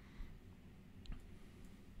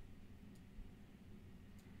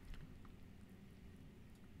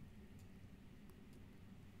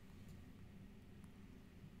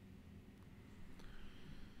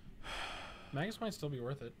 Magus might still be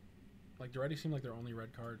worth it. Like, they already seem like their only red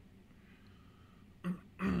card.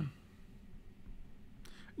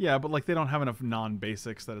 yeah, but like they don't have enough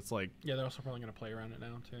non-basics that it's like, Yeah, they're also probably going to play around it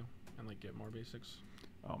now, too. And, like, get more basics.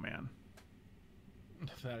 oh man.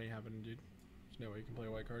 That ain't happening, dude. There's No way you can play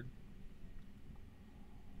a white card.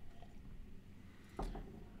 I'm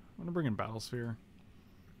gonna bring in Battlesphere.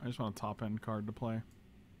 I just want a top end card to play.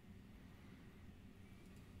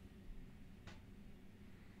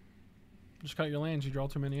 Just cut your lands. You draw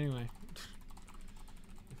too many anyway.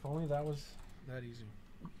 If only that was that easy.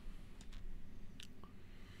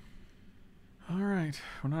 All right,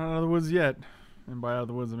 we're not out of the woods yet, and by out of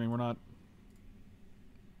the woods I mean we're not.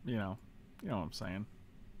 You know what I'm saying.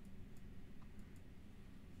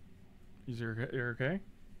 You're okay?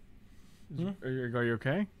 Are you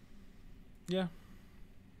okay? Yeah.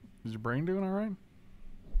 Is your brain doing all right?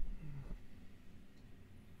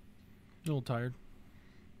 A little tired.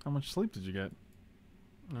 How much sleep did you get?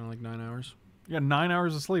 Like 9 hours. You got 9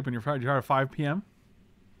 hours of sleep and you're out at 5 p.m.?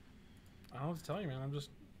 I don't know what to tell you, man. I'm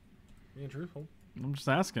just being truthful. I'm just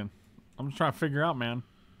asking. I'm just trying to figure out, man.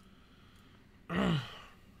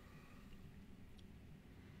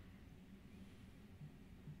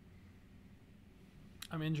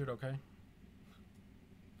 I'm injured, okay?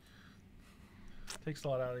 Takes a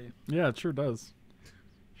lot out of you. Yeah, it sure does.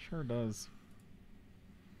 Sure does.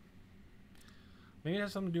 Maybe it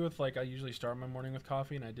has something to do with, like, I usually start my morning with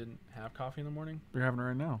coffee and I didn't have coffee in the morning. You're having it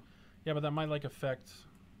right now. Yeah, but that might, like, affect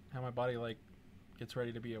how my body, like, gets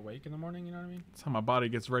ready to be awake in the morning, you know what I mean? That's how my body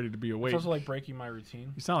gets ready to be awake. It's also, like, breaking my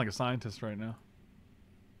routine. You sound like a scientist right now.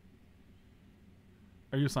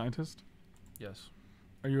 Are you a scientist? Yes.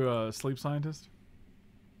 Are you a sleep scientist?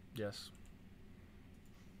 Yes.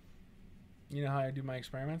 You know how I do my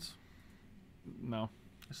experiments? No.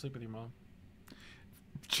 I sleep with your mom.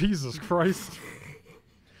 Jesus Christ.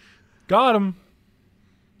 Got him!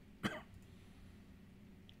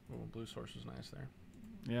 Oh, blue source is nice there.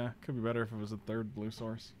 Yeah, could be better if it was a third blue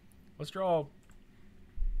source. Let's draw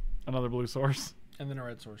Another blue source. and then a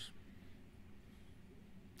red source.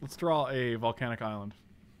 Let's draw a volcanic island.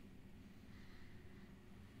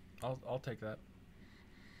 I'll take that.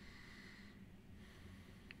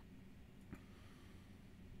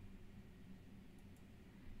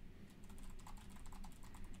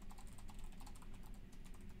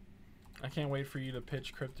 I can't wait for you to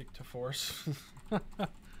pitch Cryptic to Force.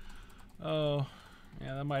 Oh,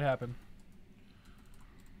 yeah, that might happen.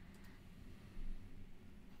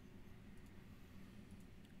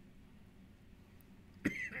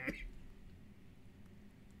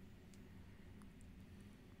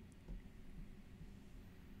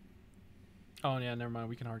 Oh, yeah, never mind.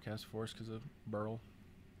 We can hardcast Force because of Burl.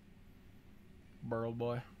 Burl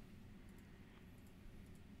boy.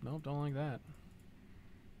 Nope, don't like that.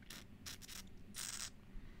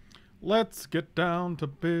 Let's get down to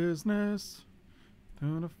business.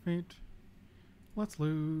 To the feet. Let's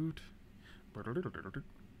loot. I don't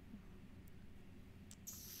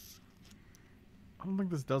think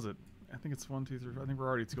this does it. I think it's 1, 2, 3. I think we're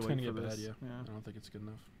already too It's late gonna for get this. bad, yeah. Yeah. I don't think it's good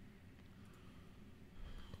enough.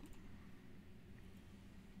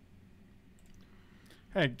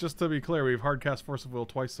 Hey, just to be clear, we've hardcast Force of Will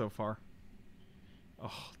twice so far.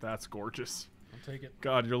 Oh, that's gorgeous. I'll take it.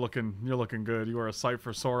 God, you're looking good. You are a sight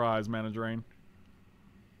for sore eyes, Mana Drain.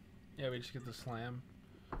 Yeah, we just get the slam.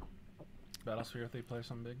 Battlesphere if they play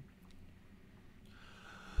something big.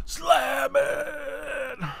 Slam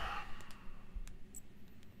it!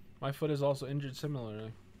 My foot is also injured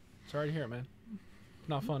similarly. Sorry to hear it, man.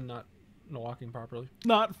 Not fun not walking properly.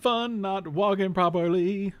 Not fun, not walking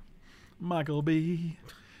properly. Michael B.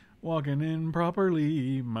 Walking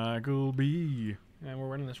improperly, Michael B. And we're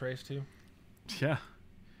winning this race too. Yeah.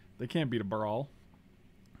 They can't beat a brawl.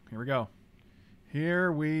 Here we go.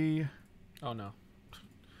 Here we... Oh no.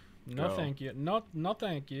 No Go. thank you. No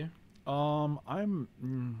thank you.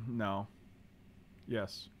 No.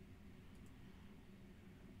 Yes.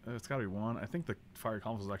 It's gotta be 1. I think the Fire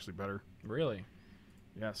Conflict is actually better. Really?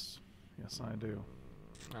 Yes. Yes, I do.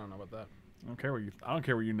 I don't know about that. I don't care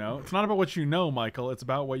what you know. It's not about what you know, Michael. It's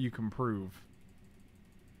about what you can prove.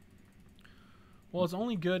 Well, it's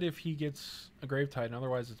only good if he gets a Grave Titan,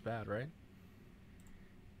 otherwise it's bad, right?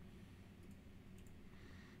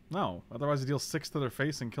 No. Otherwise he deals 6 to their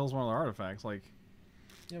face and kills one of their artifacts. Like,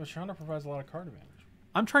 Yeah, but Shonda provides a lot of card advantage.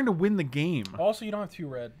 I'm trying to win the game. Also, you don't have 2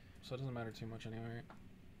 red, so it doesn't matter too much anyway, right?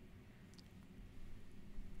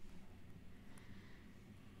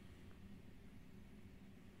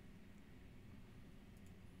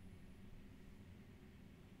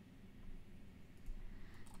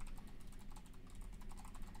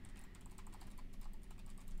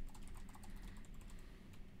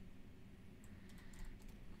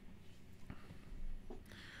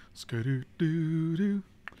 Skadoo-doo-doo.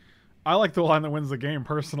 I like the line that wins the game,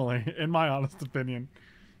 personally, in my honest opinion.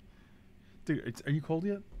 Dude, are you cold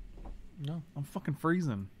yet? No. I'm fucking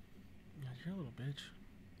freezing. God, you're a little bitch.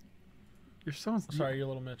 You're so... Sorry, you're a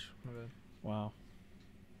little Mitch. My bad. Wow.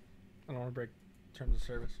 I don't want to break terms of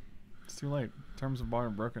service. It's too late. Terms of bar are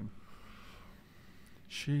broken.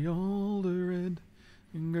 She all the red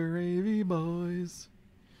and gravy boys.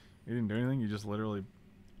 You didn't do anything. You just literally...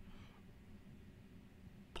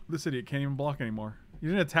 This idiot can't even block anymore. You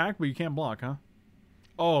didn't attack, but you can't block, huh?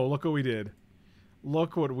 Oh, look what we did.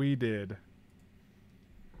 Look what we did.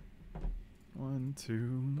 1,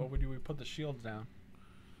 2... But we put the shields down.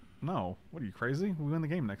 No. What are you, crazy? We win the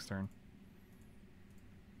game next turn.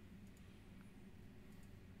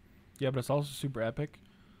 Yeah, but it's also super epic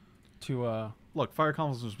to Look, Fire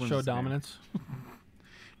Confluence just wins show this game. dominance.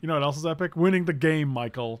 You know what else is epic? Winning the game,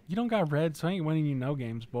 Michael. You don't got red, so I ain't winning you no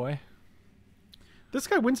games, boy. This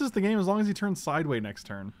guy wins us the game as long as he turns sideway next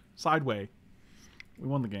turn. Sideway. We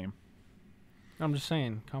won the game. I'm just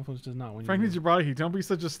saying, Confluence does not win. Frank you needs your body heat. Don't be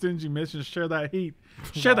such a stingy bitch and share that heat.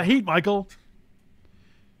 Share the heat, Michael.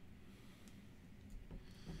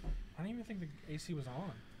 I don't even think the AC was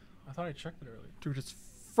on. I thought I checked it earlier. Dude, it's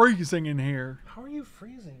freezing in here. How are you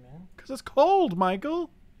freezing, man? Because it's cold, Michael.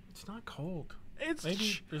 It's not cold. It's...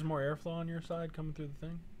 Maybe there's more airflow on your side coming through the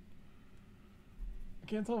thing. I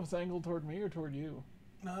can't tell if it's angled toward me or toward you.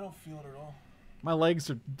 No, I don't feel it at all. My legs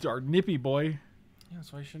are nippy, boy. Yeah,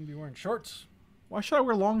 that's why you shouldn't be wearing shorts. Why should I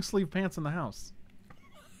wear long sleeve pants in the house?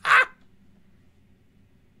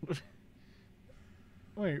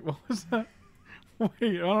 Wait, what was that? Wait,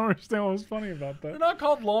 I don't understand what was funny about They're that. not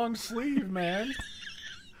called long sleeve, man.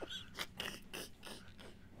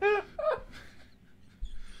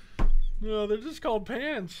 No, they're just called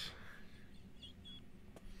pants.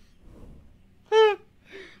 I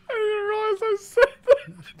didn't realize I said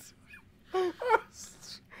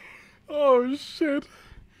that. Oh shit.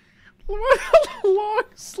 Long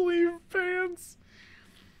sleeve pants.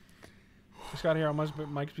 Just got here on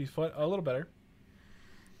Mike's foot. A little better.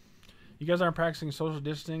 You guys aren't practicing social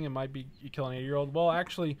distancing. It might be you kill an 80-year-old. Well,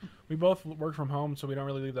 actually, we both work from home, so we don't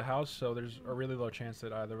really leave the house. So there's a really low chance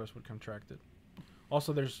that either of us would contract it.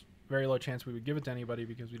 Also, there's very low chance we would give it to anybody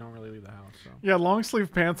because we don't really leave the house. So. Yeah, long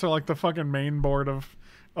sleeve pants are like the fucking main board of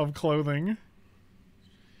clothing.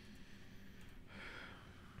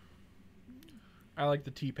 I like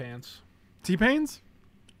the T-pants. T-Pains?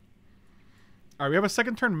 Alright, we have a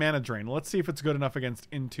second turn mana drain. Let's see if it's good enough against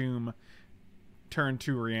Entomb turn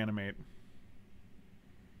 2 reanimate.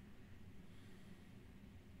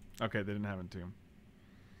 Okay, they didn't have Entomb.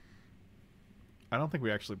 I don't think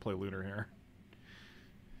we actually play Looter here.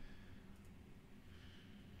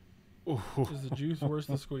 Ooh. Is the juice worth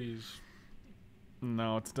the squeeze?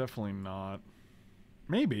 No, it's definitely not.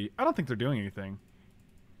 Maybe. I don't think they're doing anything.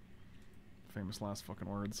 Famous last fucking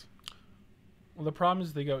words. Well, the problem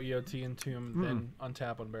is they go EOT and Tomb, then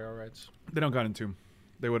untap on barrel rights. They don't got Entomb.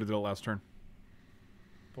 They would have did it last turn.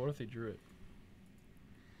 But what if they drew it?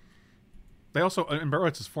 They also... And Barrow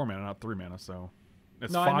Rights is 4 mana, not 3 mana, so...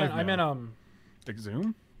 It's 5 mana. I meant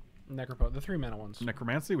Exhume? Necropode, the 3 mana ones.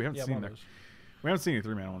 Necromancy? We haven't Yeah, seen one that. of those. We haven't seen any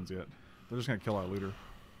 3 mana ones yet. They're just gonna kill our looter.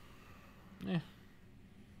 Yeah,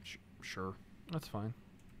 Sure. that's fine.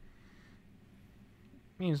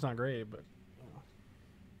 I mean, it's not great, but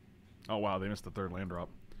Oh wow, they missed the 3rd land drop.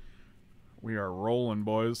 We are rolling,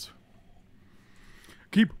 boys.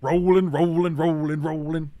 Keep rolling, rolling, rolling,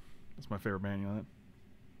 rolling. That's my favorite band, you know that?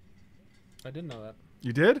 I didn't know that.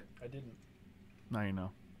 You did? I didn't. Now you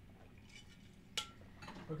know.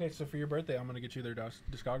 Okay, so for your birthday, I'm gonna get you their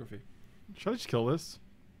discography. Should I just kill this?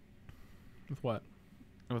 With what?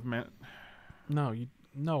 With man...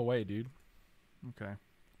 No way, dude. Okay.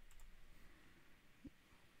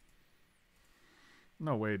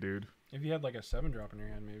 No way, dude. If you had like a 7-drop in your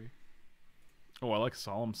hand, maybe. Oh, I like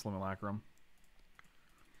Solemn Simulacrum.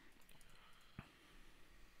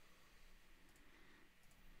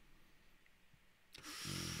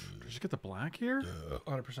 Did you get the black here?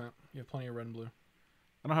 100%. You have plenty of red and blue.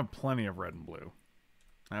 I don't have plenty of red and blue.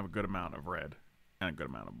 I have a good amount of red and a good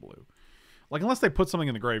amount of blue. Like, unless they put something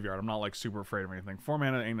in the graveyard, I'm not, like, super afraid of anything. 4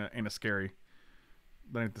 mana ain't a scary.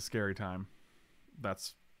 That ain't the scary time.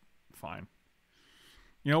 That's fine.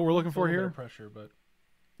 You know what we're looking for here? Pressure, but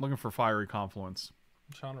Looking for Fiery Confluence.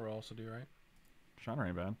 Chandra will also do, right? Chandra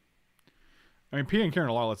ain't bad. I mean, P and Karen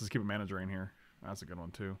Alar lets us keep a mana drain here. That's a good one,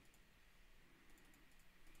 too.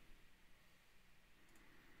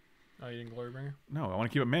 Oh, you didn't Glorybringer? No, I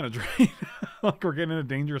want to keep a mana drain. Like, we're getting into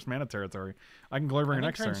dangerous mana territory. I can Glorybringer I think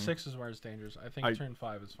next turn. turn 6 is where it's dangerous. I think turn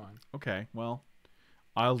 5 is fine. Okay, well,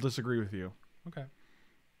 I'll disagree with you. Okay.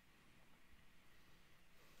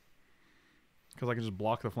 Because I can just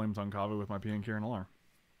block the Flames on Kava with my P and Karen Alar.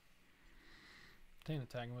 Taking a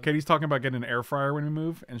tag with it. Katie's talking about getting an air fryer when we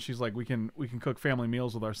move, and she's like, we can cook family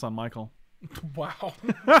meals with our son Michael. Wow.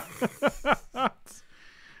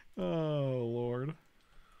 Oh Lord.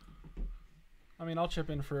 I mean, I'll chip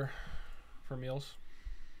in for meals.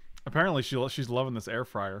 Apparently she's loving this air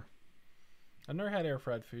fryer. I've never had air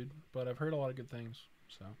fried food, but I've heard a lot of good things.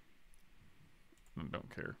 So. I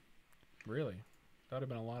don't care. Really? That would have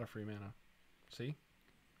been a lot of free mana. See?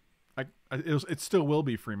 It still will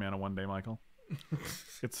be free mana one day, Michael.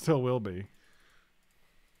 It still will be.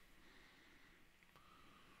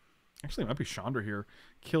 Actually, it might be Chandra here.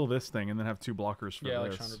 Kill this thing and then have 2 blockers for this. Yeah, I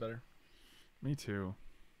like Chandra better. Me too.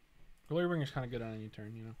 Glory Ringer's kind of good on any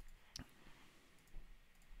turn, you know.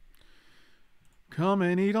 Come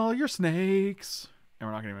and eat all your snakes. And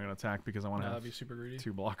we're not even going to attack because I want to have that'd be super greedy.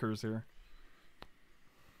 2 blockers here.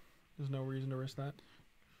 There's no reason to risk that.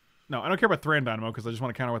 No, I don't care about Thran Dynamo because I just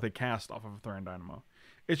want to counter what they cast off of Thran Dynamo.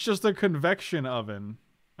 It's just a convection oven.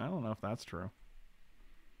 I don't know if that's true.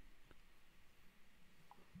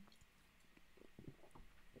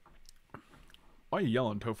 Why are you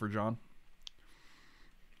yelling, Topher John?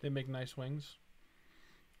 They make nice wings.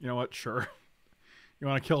 You know what? Sure. You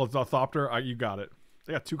want to kill a Thopter? You got it.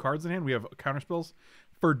 They got 2 cards in hand. We have counter spells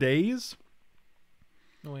for days.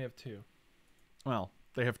 We only have 2. Well,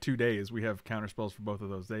 they have 2 days. We have counter spells for both of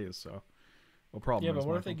those days. So, no problem. Yeah, but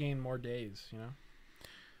what if they gain more days? You know.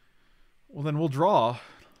 Well, then we'll draw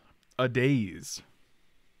a daze.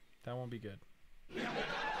 That won't be good. You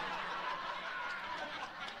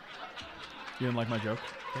didn't like my joke?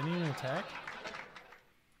 Didn't even attack.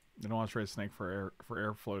 They don't want to trade snake for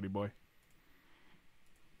air floaty boy.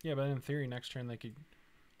 Yeah, but in theory, next turn they could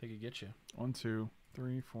get you. 1, 2,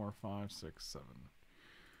 3, 4, 5, 6, 7.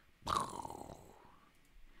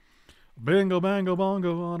 Bingo, bango,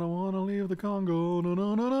 bongo. I don't want to leave the Congo. No,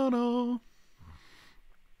 no, no, no, no.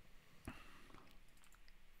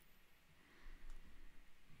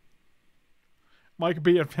 Mike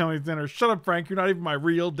B at family dinner. Shut up, Frank. You're not even my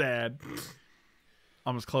real dad.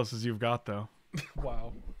 I'm as close as you've got, though.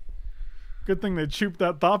 Wow. Good thing they chooped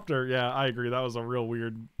that Thopter. Yeah, I agree. That was a real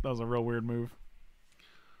weird move.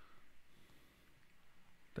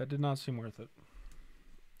 That did not seem worth it.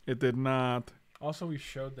 It did not. Also, we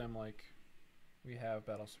showed them like we have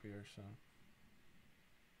Battle Spear, so.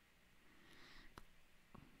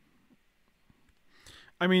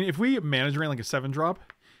 I mean, if we manage rain like a 7-drop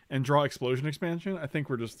and draw Explosion Expansion, I think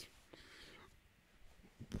we're just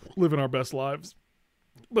living our best lives.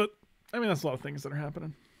 But I mean, that's a lot of things that are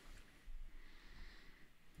happening.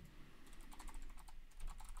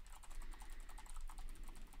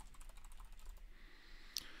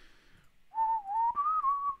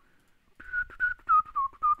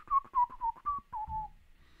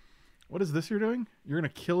 What is this you're doing? You're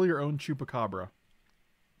going to kill your own Chupacabra.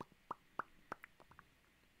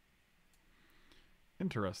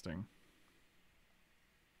 Interesting.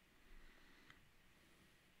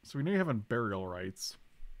 So we know you have burial rights.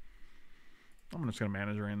 I'm just going to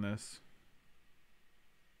manage rain this.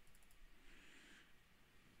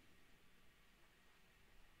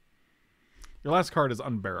 Your last card is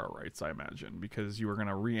Unburial Rights, I imagine, because you were going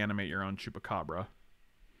to reanimate your own Chupacabra.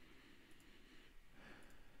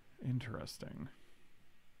 Interesting.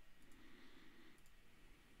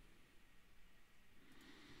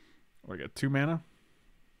 Oh, I got 2 mana.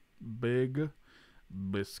 Big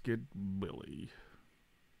Biscuit Billy.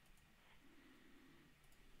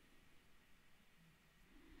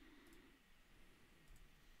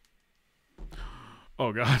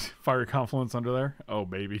 Oh god, Fiery Confluence under there. Oh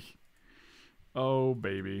baby. Oh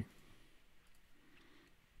baby.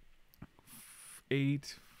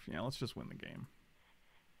 8. Yeah, let's just win the game.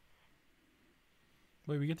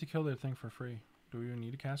 Wait, we get to kill their thing for free. Do we even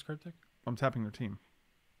need a cast Cryptic? I'm tapping their team.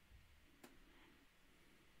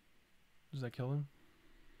 Does that kill him?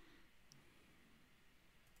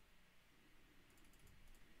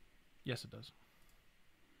 Yes, it does.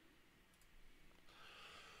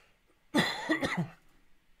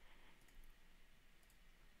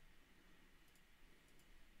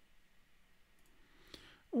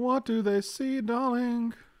 What do they see,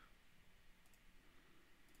 darling?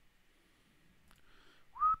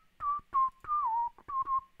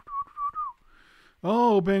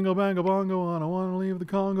 Oh, bingo, bango, bongo, I don't want to leave the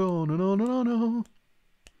Congo. No, no, no, no, no.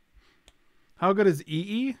 How good is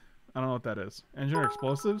EE? I don't know what that is. Engineer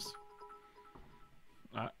Explosives?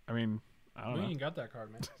 I mean, I don't know. We ain't got that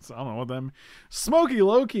card, man. So I don't know what them. Smoky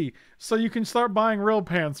Loki. So you can start buying real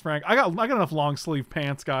pants, Frank. I got enough long sleeve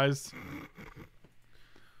pants, guys.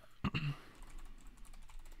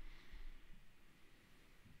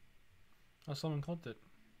 Oh, someone clipped it.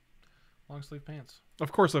 Long sleeve pants.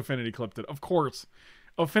 Of course Affinity clipped it. Of course.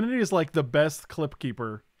 Affinity is like the best clip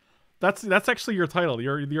keeper. That's actually your title.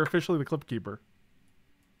 You're officially the clip keeper.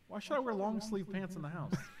 Why should I wear long sleeve pants in the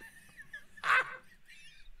house?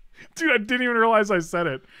 Dude, I didn't even realize I said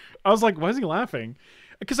it. I was like, why is he laughing?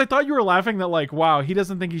 Because I thought you were laughing that like, wow, he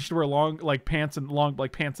doesn't think he should wear long like pants in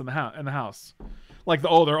the house. Like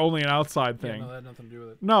they're only an outside thing. Yeah, no, that had nothing to do with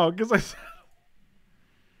it. No, because I said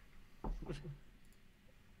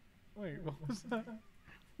Wait, what was that?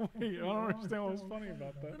 Wait, I don't understand what was funny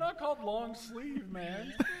about that. They're not called long sleeve,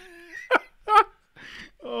 man.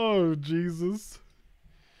 Oh, Jesus.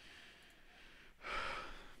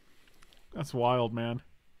 That's wild, man.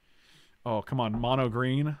 Oh, come on. Mono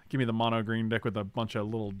green. Give me the mono green deck with a bunch of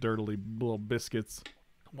little dirtily little biscuits.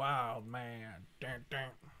 Wow, man. Dun, dun.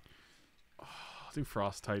 Oh, I'll do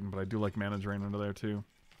Frost Titan, but I do like Mana Drain under there, too.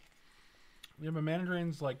 Yeah, but Mana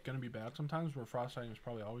Drain's like going to be bad sometimes, where Frost Titan is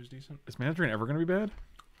probably always decent. Is Mana Drain ever going to be bad?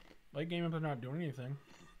 Late game if they're not doing anything.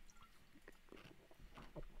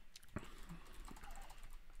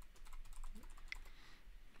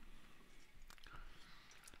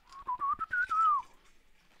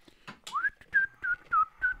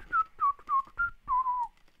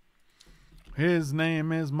 His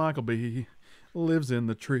name is Michael B. Lives in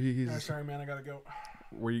the trees. Oh, sorry, man. I got to go.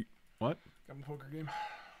 Were you... What? Got my poker game.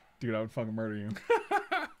 Dude, I would fucking murder you.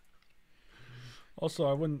 Also,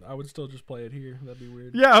 I would still just play it here. That'd be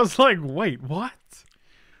weird. Yeah, I was like, wait, what?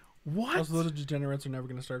 What? Also, those degenerates are never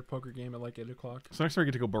going to start a poker game at like 8 o'clock. So next time I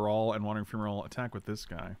get to go Baral and Wandering Funeral attack with this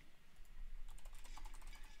guy.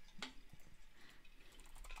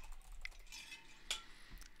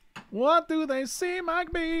 What do they see,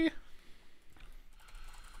 Mike B?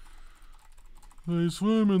 They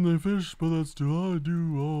swim and they fish, but that's what I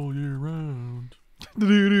do all year round.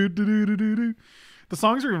 The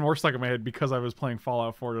songs are even more stuck in my head because I was playing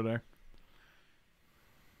Fallout 4 today.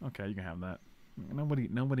 Okay, you can have that.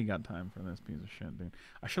 Nobody got time for this piece of shit, dude.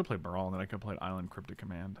 I should have played Baral and then I could have played Island Cryptic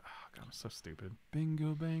Command. Oh, God, I'm so stupid.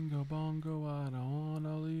 Bingo, bango, bongo, I don't want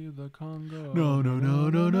to leave the Congo. No.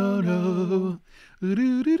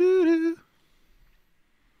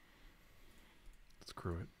 Let's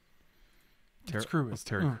crew it. Let's crew it. Let's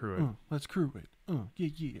crew it. Let's crew it. Yeah.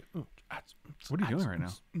 What are you doing right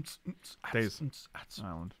now? Days.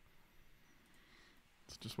 Island.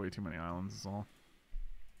 It's just way too many islands is all.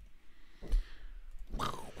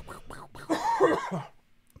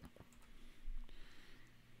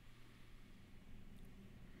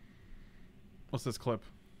 What's this clip?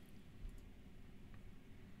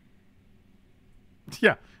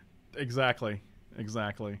 Yeah, exactly. It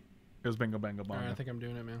was bingo bango bongo. Alright, I think I'm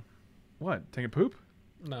doing it, man. What? Taking poop?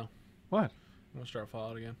 No. What? I'm going to start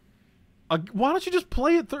Fallout again. Why don't you just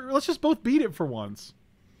play it? Let's just both beat it for once.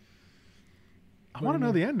 I want to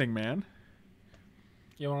know the ending, man.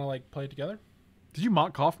 You want to like play it together? Did you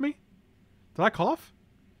mock cough me? Did I cough?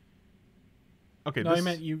 Okay. No, I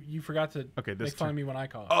meant you forgot to make fun of me when I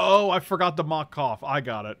coughed. Oh, I forgot the mock cough. I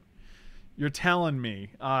got it. You're telling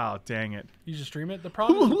me. Oh, dang it. You just stream it? The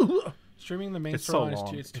problem is streaming the main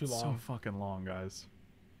storyline is too long. It's so fucking long, guys.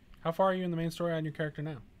 How far are you in the main story on your character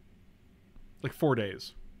now? Like 4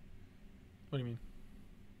 days. What do you mean?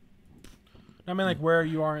 I mean, like where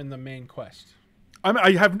you are in the main quest.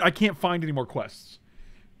 I can't find any more quests.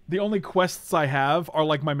 The only quests I have are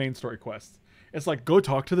like my main story quests. It's like, go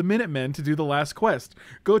talk to the Minutemen to do the last quest.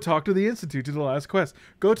 Go talk to the Institute to do the last quest.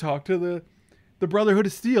 Go talk to the Brotherhood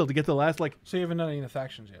of Steel to get the last, like... So you haven't done any of the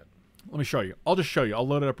factions yet? Let me show you. I'll just show you. I'll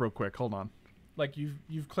load it up real quick. Hold on. Like,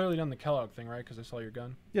 you've clearly done the Kellogg thing, right? Because I saw your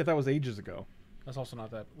gun. Yeah, that was ages ago. That's also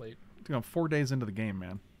not that late. Dude, I'm 4 days into the game,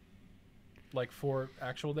 man. Like 4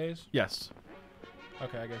 actual days? Yes.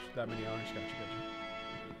 Okay, I guess that many hours. Gotcha.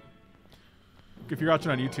 If you're watching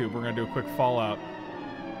on YouTube, we're going to do a quick Fallout.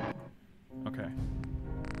 Okay.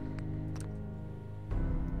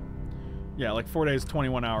 Yeah, like 4 days,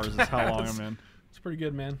 21 hours is how long I'm in. It's pretty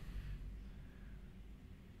good, man.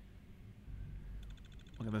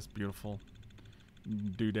 Look at this beautiful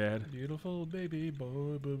doodad. Beautiful baby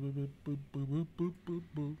boy. Boop, boop, boop, boop, boop,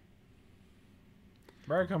 boop.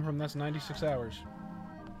 Where I come from, that's 96 hours.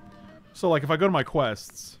 So, like, if I go to my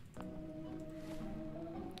quests,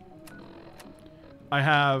 I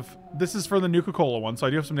have... This is for the Nuka-Cola one, so I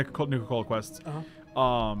do have some Nuka-Cola quests.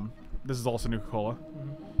 This is also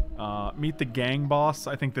Nuka-Cola. Meet the gang boss.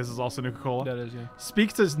 I think this is also Nuka-Cola. That is, yeah.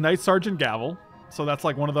 Speaks to Knight Sergeant Gavel. So that's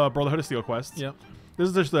like one of the Brotherhood of Steel quests. Yep. This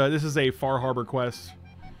is just this is a Far Harbor quest.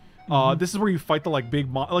 This is where you fight the like big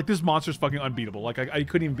this monster's fucking unbeatable. Like I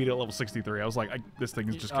couldn't even beat it at level 63. I was like, this thing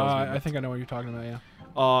is just kills me. I think I know what you're talking about.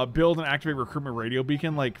 Yeah. Build and activate recruitment radio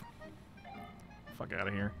beacon. Like, fuck out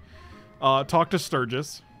of here. Talk to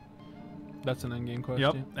Sturgis. That's an endgame quest.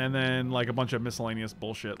 Yep. Yeah. And then like a bunch of miscellaneous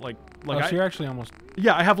bullshit. Like Oh, so you're actually almost.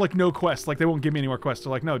 yeah, I have like no quests. Like they won't give me any more quests.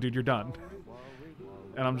 They're like, no, dude, you're done.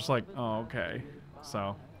 And I'm just like, oh, okay.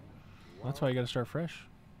 So That's why you got to start fresh.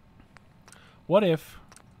 What if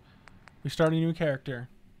we start a new character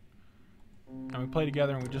and we play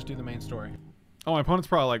together and we just do the main story? oh, my opponent's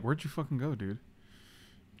probably like, where'd you fucking go, dude?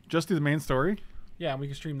 Just do the main story? Yeah, and we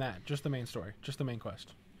can stream that. Just the main story. Just the main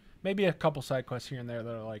quest. Maybe a couple side quests here and there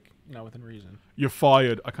that are like, within reason. You're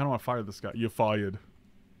fired. I kind of want to fire this guy. You're fired.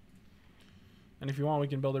 And if you want, we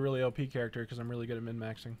can build a really OP character because I'm really good at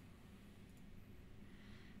min-maxing.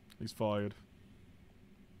 He's fired.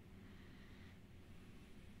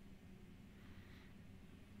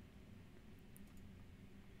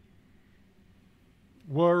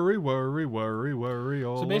 Worry, worry, worry, worry.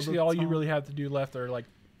 So basically, all you really have to do left are like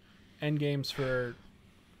end games for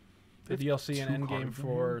the It's DLC and too end game hard,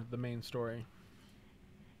 for man. the main story.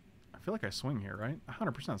 I feel like I swing here, right?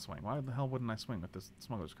 100% swing. Why the hell wouldn't I swing with this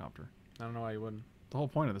smuggler's copter? I don't know why you wouldn't. The whole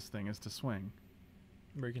point of this thing is to swing.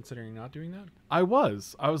 Were you considering not doing that? I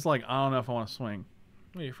was like, I don't know if I want to swing.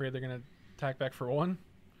 Are you afraid they're gonna attack back for one?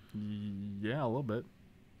 Yeah, a little bit.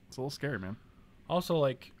 It's a little scary, man. Also,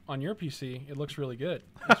 like on your PC, it looks really good.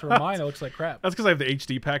 As for mine, it looks like crap. That's because I have the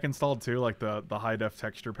HD pack installed too, like the high def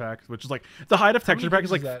texture pack, which is like the high def texture pack gigs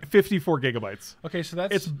is like is that? 54 gigabytes. Okay, so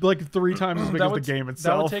that's It's like 3 times as big as the game That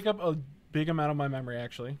itself. would take up a big amount of my memory,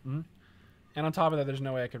 actually. Mhm. And on top of that, there's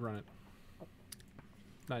no way I could run it.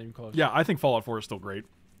 Not even close. Yeah, I think Fallout 4 is still great.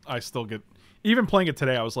 I still get, even playing it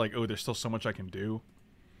today, I was like, oh, there's still so much I can do.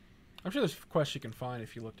 I'm sure there's quests you can find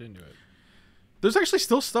if you looked into it. There's actually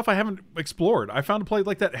still stuff I haven't explored. I found a place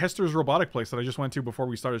like that Hester's robotic place that I just went to before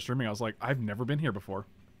we started streaming. I was like, I've never been here before.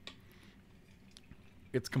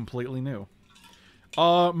 It's completely new.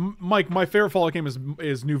 Mike, my favorite Fallout game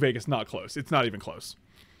is New Vegas. Not close. It's not even close.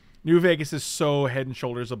 New Vegas is so head and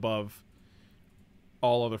shoulders above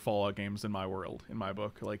all other Fallout games in my world, in my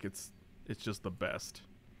book. Like it's just the best.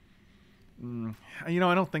 I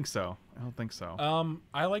don't think so.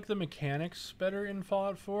 I like the mechanics better in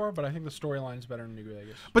Fallout 4, but I think the storyline's better in New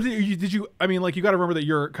Vegas. But did you? I mean, like you got to remember that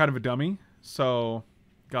you're kind of a dummy. So,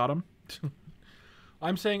 got him.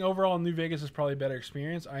 I'm saying overall, New Vegas is probably a better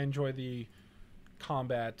experience. I enjoy the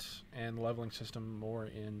combat and leveling system more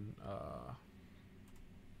in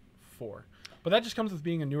 4. But that just comes with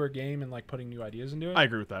being a newer game and like putting new ideas into it. I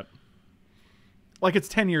agree with that. Like it's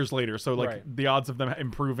 10 years later, so like Right. the odds of them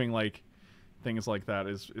improving like things like that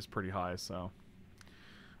is pretty high. So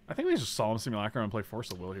I think we just Solemn Simulacrum and play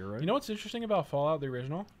Force of Will here, right? You know what's interesting about Fallout, the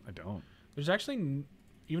original? I don't. There's actually,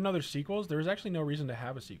 even though there's sequels, there's actually no reason to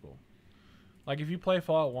have a sequel. Like if you play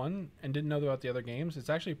Fallout 1 and didn't know about the other games,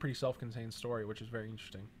 it's actually a pretty self-contained story, which is very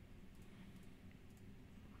interesting.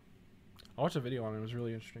 I watched a video on it. It was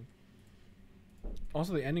really interesting.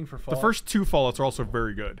 Also, the ending for Fallout. The first 2 Fallouts are also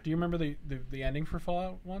very good. Do you remember the ending for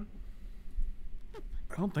Fallout 1?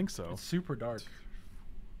 I don't think so. It's super dark.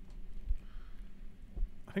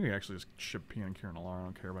 I think we actually just ship P and Kieran Alar. I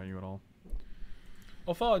don't care about you at all.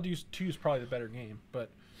 Well, Fallout 2 is probably the better game, but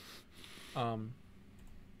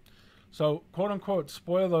so quote unquote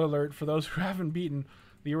spoiler alert for those who haven't beaten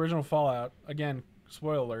the original Fallout. Again,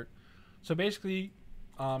 spoiler alert. So basically,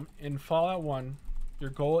 in Fallout 1, your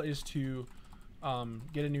goal is to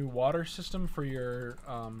get a new water system for your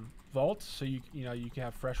vaults, so you can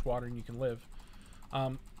have fresh water and you can live.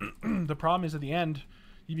 The problem is at the end,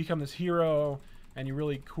 you become this hero and you're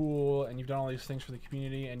really cool and you've done all these things for the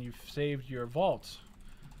community and you've saved your vaults.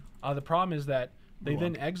 The problem is that they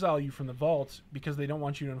then exile you from the vault because they don't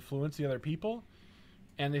want you to influence the other people,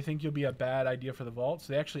 and they think you'll be a bad idea for the vault.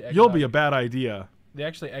 So they actually You'll be a bad idea. They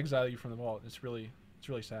actually exile you from the vault. It's really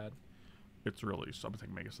sad. It's really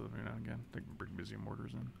something make us every now and again. They can bring museum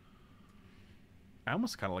orders in. I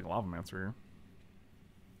almost kind of like Lava Mancer here.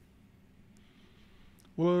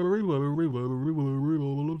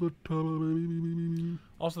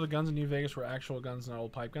 Also, the guns in New Vegas were actual guns, not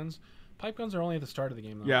old pipe guns. Pipe guns are only at the start of the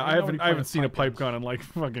game, though. Yeah, Ain't nobody I haven't playing seen a pipe guns. gun in like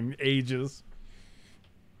fucking ages.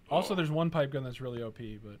 Also, there's one pipe gun that's really OP,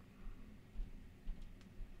 but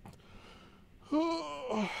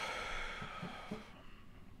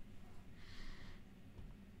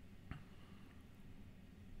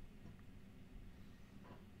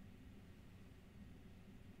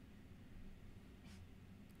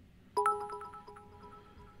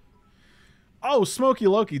Oh, Smokey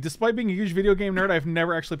Loki. Despite being a huge video game nerd, I've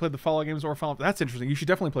never actually played the Fallout games or Fallout. That's interesting. You should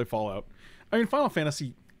definitely play Fallout. I mean, Final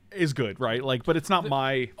Fantasy is good, right? Like, but it's not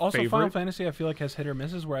my also favorite. Final Fantasy I feel like has hit or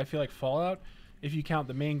misses. Where I feel like Fallout If you count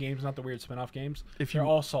the main games, not the weird spin-off games, If they're you-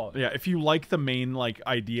 all solid. Yeah, if you like the main like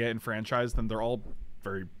idea and franchise, then they're all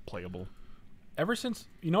very playable. Ever since,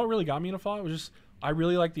 you know what really got me into Fallout was just, I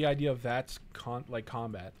really like the idea of VATS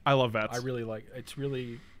combat. I love VATS. I really like, it's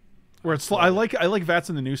really, Where it's I like VATS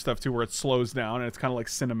in the new stuff too, where it slows down and it's kind of like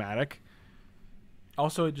cinematic.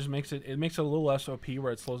 also it just makes it a little less OP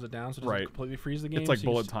where it slows it down so it doesn't Right. completely freeze the game. It's like so you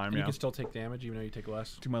bullet can, time, and yeah. you can still take damage even though you take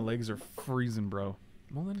less. Dude, my legs are freezing, bro.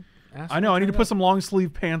 Well then, ask I them know. I need to turn it put up. some long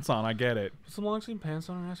sleeve pants on. I get it. Put some long sleeve pants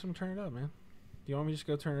on and ask them to turn it up, man. Do you want me to just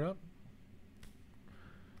go turn it up?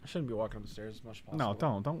 I shouldn't be walking up the stairs as much as possible.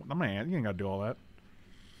 No, don't. Man, you ain't got to do all that.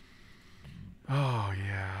 Oh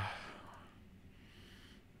yeah.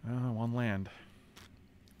 One land.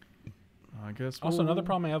 I guess. Also, another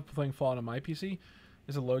problem I have playing Fallout on my PC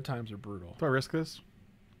is the load times are brutal. Do I risk this?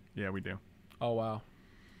 Yeah, we do. Oh wow.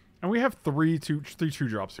 And we have three two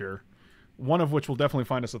drops here. One of which will definitely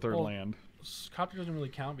find us a third Well, land. Copter doesn't really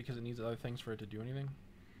count because it needs other things for it to do anything.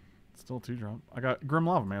 Still 2 drop. I got Grim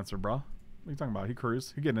Lavamancer, bro. What are you talking about? He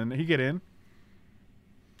cruise. He get in. He get in.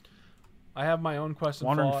 I have my own quest in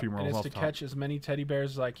Wandering Fallout, femurals and it's off to top. catch as many teddy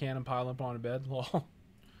bears as I can and pile up on a bed. Lol.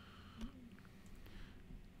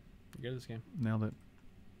 You good at this game? Nailed it.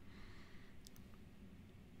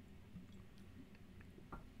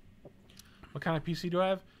 What kind of PC do I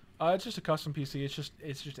have? It's just a custom PC.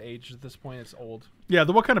 It's just aged at this point. It's old. Yeah,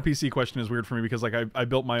 the what kind of PC question is weird for me because like I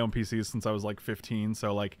built my own PCs since I was like 15,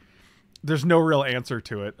 so like there's no real answer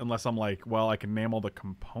to it unless I'm like, well, I can name all the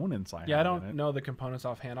components I have. Yeah, I in don't it. know the components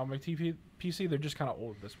offhand on my PC. They're just kind of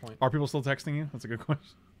old at this point. Are people still texting you? That's a good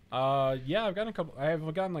question. Yeah, I've gotten a couple.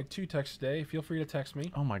 I've gotten like 2 texts today. Feel free to text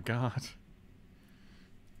me. Oh my god.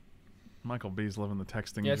 Michael B's living the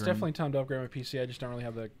texting Yeah, it's dream. definitely time to upgrade my PC. I just don't really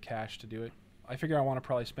have the cash to do it. I figure I want to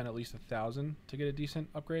probably spend at least $1,000 to get a decent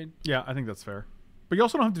upgrade. Yeah, I think that's fair. But you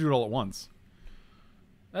also don't have to do it all at once.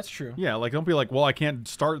 That's true. Yeah, like don't be like, well, I can't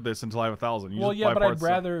start this until I have 1,000. Well, yeah, but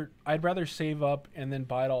I'd rather save up and then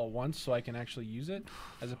buy it all at once so I can actually use it,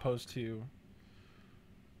 as opposed to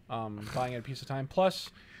buying it a piece of time. Plus,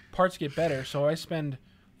 parts get better, so I spend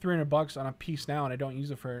 $300 on a piece now and I don't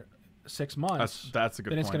use it for 6 months. That's a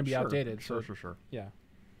good then point. it's going to be Sure, outdated. Sure, so, sure. Yeah.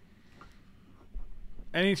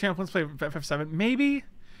 Any chance let's play FF7? Maybe.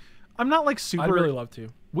 I'm not like super. I'd really love to.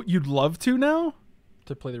 What you'd love to now?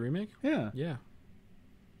 To play the remake? Yeah. Yeah.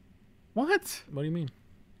 What? What do you mean?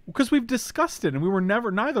 Because we've discussed it and we were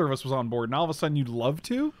neither of us was on board. Now all of a sudden you'd love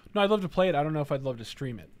to? No, I'd love to play it. I don't know if I'd love to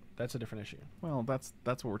stream it. That's a different issue. Well, that's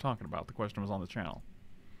what we're talking about. The question was on the channel.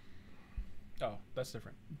 Oh, that's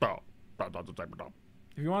different. Oh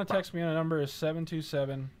If you want to text me on a number is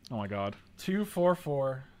 727 my god.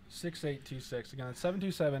 244 6826. Again, that's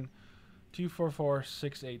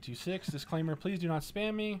 727-244-6826. Disclaimer, please do not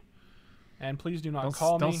spam me. And please do not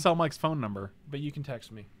call Don't me. sell Mike's phone number. But you can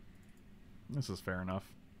text me. This is fair enough.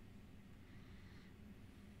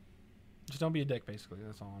 Just don't be a dick, basically.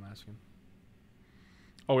 That's all I'm asking.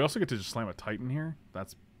 Oh, we also get to just slam a Titan here?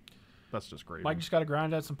 That's just great. Mike just got to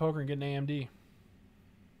grind out some poker and get an AMD.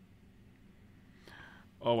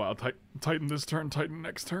 Oh wow, Titan this turn, Titan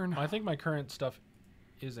next turn. I think my current stuff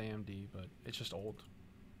is AMD, but it's just old.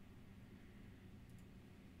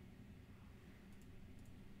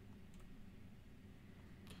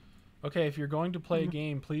 Okay, if you're going to play a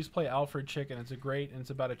game, please play Alfred Chicken. It's it's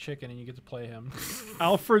about a chicken and you get to play him.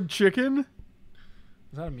 Alfred Chicken?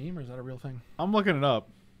 Is that a meme or is that a real thing? I'm looking it up.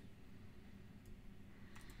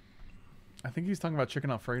 I think he's talking about Chicken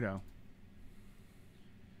Alfredo.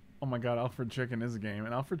 Oh my god, Alfred Chicken is a game.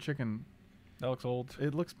 And Alfred Chicken, That looks old.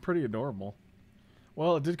 it looks pretty adorable.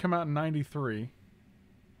 Well, it did come out in 93.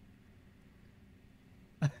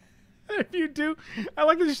 If you do, I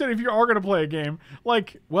like that you said if you are going to play a game,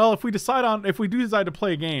 like, well, if we do decide to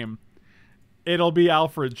play a game, it'll be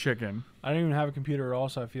Alfred Chicken. I don't even have a computer at all,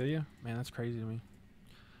 so I feel you. Man, that's crazy to me.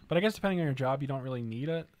 But I guess depending on your job, you don't really need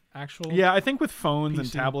an actual... Yeah, I think with phones and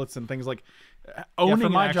PC. tablets and things like Yeah, owning for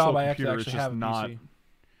my an actual job, I have to computer is actually just have a not PC.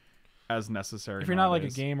 as necessary. If you're not like a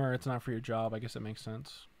nowadays. gamer, it's not for your job. I guess it makes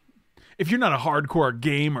sense. If you're not a hardcore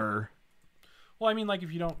gamer, Well, I mean, like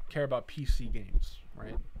if you don't care about PC games,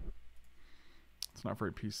 right? it's not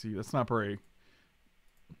very PC. That's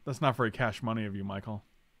not very cash money of you, Michael.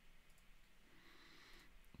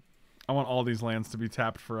 I want all these lands to be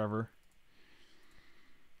tapped forever.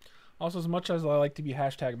 Also, as much as I like to be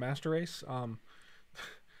hashtag master race,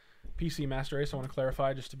 PC master race, I want to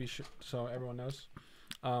clarify just to be so everyone knows.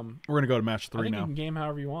 We're gonna go to match I 3 think now. you can game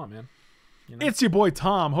however you want, man. You know? It's your boy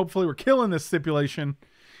Tom. Hopefully we're killing this stipulation.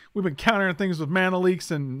 We've been countering things with mana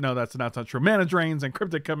leaks and no, that's not true. Mana drains and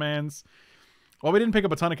cryptic commands. Well, we didn't pick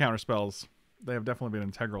up a ton of counter spells. They have definitely been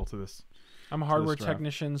integral to this I'm a this hardware draft.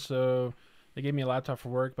 technician, so they gave me a laptop for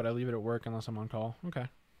work, but I leave it at work unless I'm on call. Okay.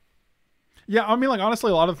 Yeah, I mean, like,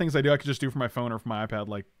 honestly, a lot of things I do, I could just do from my phone or from my iPad.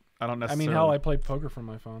 Like, I don't I necessarily... mean, hell, I play poker from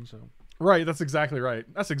my phone, so Right, that's exactly right.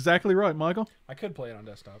 That's exactly right, Michael. I could play it on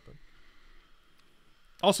desktop, but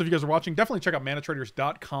Also, if you guys are watching, definitely check out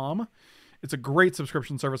manatraders.com. It's a great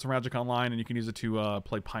subscription service on Magic Online, and you can use it to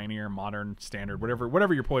play Pioneer, Modern, Standard,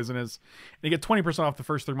 whatever your poison is. And you get 20% off the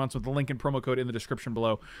first 3 months with the link and promo code in the description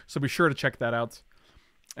below. So be sure to check that out.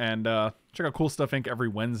 And check out Cool Stuff Inc. every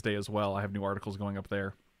Wednesday as well. I have new articles going up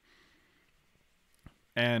there.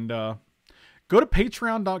 And go to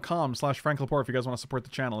patreon.com/Frank Lepore if you guys want to support the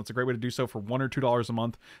channel. It's a great way to do so for $1 or $2 a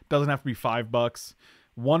month. Doesn't have to be $5.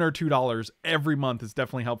 $1 or $2 every month is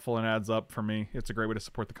definitely helpful and adds up for me. It's a great way to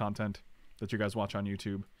support the content that you guys watch on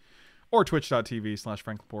YouTube or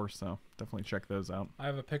twitch.tv/Frank Lepore. So definitely check those out. I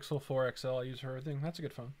have a Pixel 4 XL I use for everything. That's a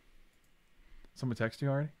good phone. Someone text you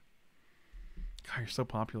already? God, you're so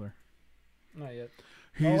popular. Not yet.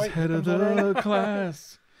 He's wait, head here of comes one right the now.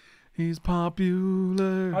 class. He's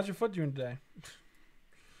popular. How's your foot doing today?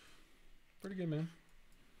 Pretty good, man.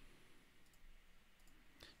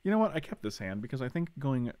 You know what? I kept this hand because I think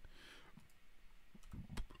going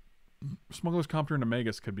Smuggler's Copter into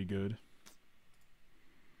Magus could be good.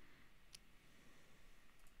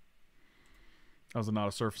 That was not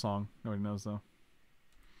a surf song. Nobody knows, though.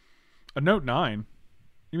 A Note 9?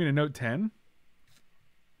 You mean a Note 10?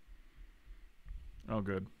 Oh,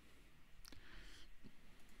 good.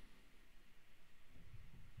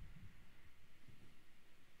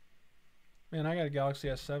 Man, I got a Galaxy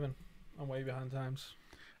S7. I'm way behind times.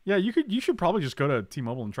 Yeah, you should probably just go to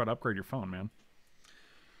T-Mobile and try to upgrade your phone, man.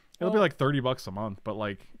 It'll be Well- like $30 a month, but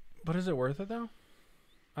like... But is it worth it, though?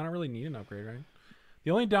 I don't really need an upgrade, right?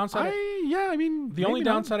 The only downside... I mean... The only maybe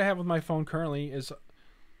not. downside I have with my phone currently is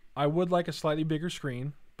I would like a slightly bigger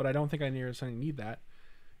screen, but I don't think I necessarily need that.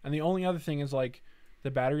 And the only other thing is, like, the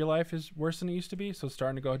battery life is worse than it used to be, so it's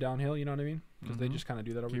starting to go downhill, you know what I mean? Because they just kind of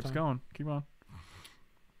do that over Keeps time. going. Keep on.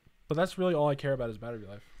 But that's really all I care about is battery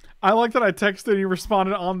life. I like that I texted and you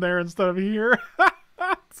responded on there instead of here.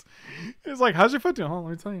 It's like, how's your foot doing? Oh,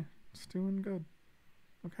 let me tell you. It's doing good.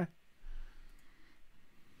 Okay.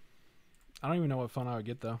 I don't even know what phone I would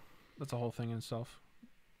get, though. That's a whole thing in itself.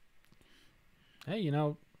 Hey, you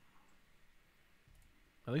know,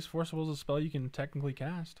 at least Forcible's a spell you can technically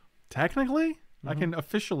cast. Technically, I can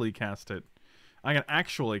officially cast it. I can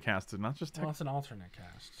actually cast it, not just Well, it's an alternate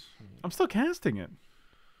cast. I mean, I'm still casting it.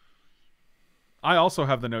 I also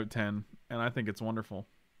have the Note 10, and I think it's wonderful.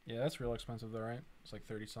 yeah, that's real expensive, though, right? It's like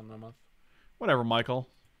 30-something a month. Whatever, Michael.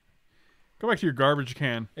 Go back to your garbage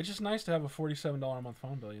can. It's just nice to have a $47 a month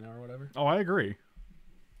phone bill, you know, or whatever. Oh, I agree.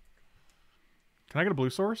 Can I get a blue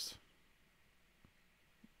source?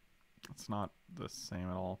 It's not the same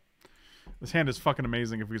at all. This hand is fucking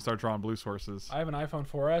amazing if we start drawing blue sources. I have an iPhone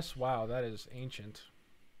 4S. Wow, that is ancient.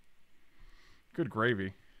 Good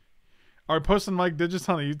gravy. Are we posting Mike Digits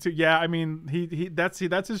on the YouTube? Yeah, I mean, that's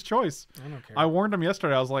his choice. I don't care. I warned him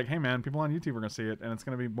yesterday. I was like, hey man, people on YouTube are gonna see it, and it's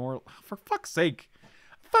gonna be more. For fuck's sake.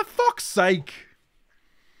 For fuck's sake.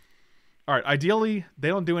 All right. Ideally, they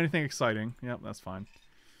don't do anything exciting. Yep, that's fine.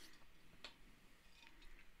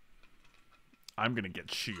 I'm gonna get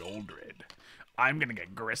Shieldred. I'm gonna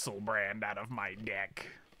get Gristlebrand out of my deck.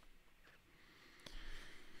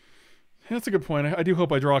 Yeah, that's a good point. I do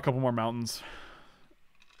hope I draw a couple more mountains.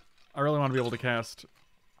 I really want to be able to cast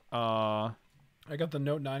I got the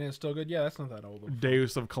Note 9 and it's still good. Yeah, that's not that old.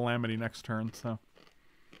 Deus of Calamity next turn, so.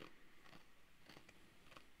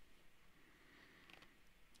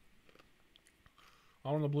 I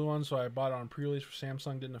own the blue one, so I bought it on pre-release for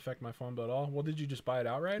Samsung. Didn't affect my phone bill at all. Well, did you just buy it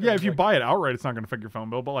outright? Yeah, if you buy it outright, it's not going to affect your phone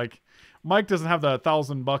bill. But like, Mike doesn't have the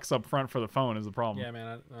 $1,000 up front for the phone is the problem. Yeah,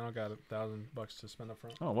 man, I don't got $1,000 to spend up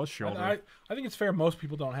front. Oh, what's Shieldred? I think it's fair. Most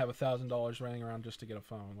people don't have $1,000 running around just to get a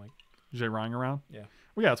phone. Like, Jay Rying around? yeah.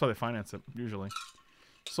 Well, yeah, that's why they finance it usually.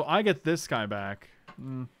 So I get this guy back.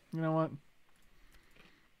 You know what?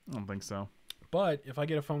 I don't think so. But if I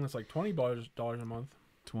get a phone that's like $20 a month,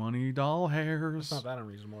 $20 hairs. it's not that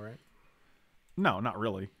unreasonable, right? No, not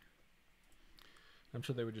really. I'm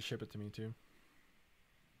sure they would just ship it to me too.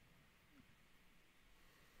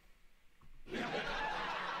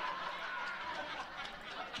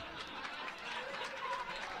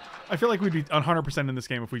 I feel like we'd be 100% in this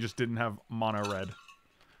game if we just didn't have mono red.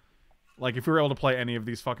 Like, if we were able to play any of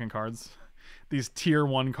these fucking cards. These tier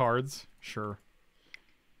 1 cards. Sure.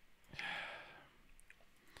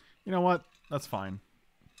 You know what? That's fine.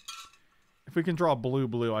 If we can draw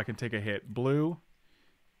blue, I can take a hit. Blue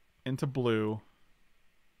into blue.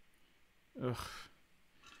 Ugh.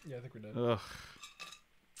 Yeah, I think we're dead. Ugh.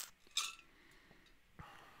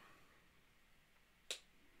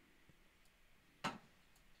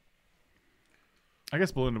 I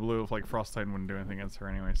guess blue into blue, if like Frost Titan wouldn't do anything against her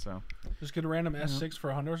anyway. So Just get a random S6 for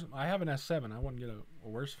 100. I have an S7. I wouldn't get a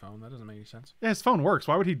worse phone. That doesn't make any sense. yeah, his phone works.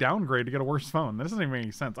 Why would he downgrade to get a worse phone? That doesn't even make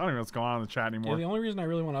any sense. I don't even know what's going on in the chat Yeah, anymore. the only reason I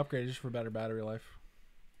really want to upgrade is just for better battery life.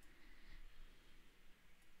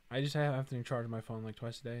 I just have to charge my phone like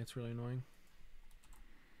twice a day. It's really annoying.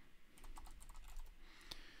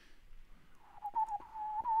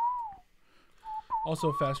 Also,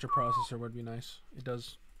 a faster processor would be nice. It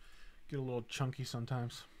does get a little chunky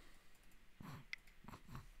sometimes.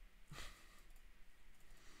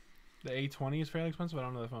 The A20 is fairly expensive. I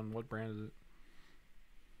don't know the phone. What brand is it?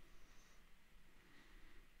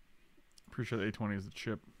 Pretty sure the A20 is the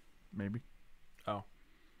chip, maybe. Oh,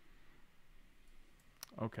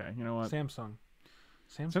 Okay, you know what? Samsung.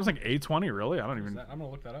 Samsung A20, really? I don't even. I'm gonna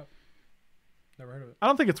look that up. Never heard of it. I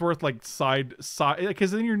don't think it's worth like side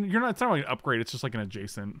because then you're not. It's not really an upgrade. It's just like an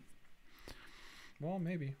adjacent. Well,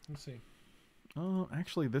 maybe. Let's see. Oh,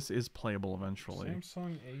 actually, this is playable eventually.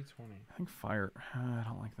 Samsung A20. I think Fire. I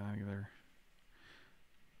don't like that either.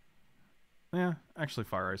 Yeah, actually,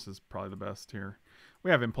 Fire Ice is probably the best here.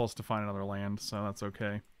 We have Impulse to find another land, so that's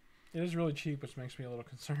okay. It is really cheap, which makes me a little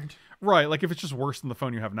concerned. Right, like if it's just worse than the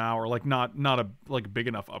phone you have now, or like not a like big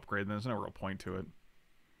enough upgrade, then there's no real point to it.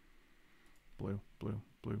 Blue.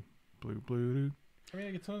 I mean,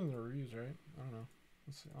 I get tons of the reviews, right? I don't know.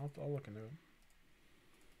 Let's see. I'll look into it.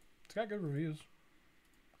 It's got good reviews,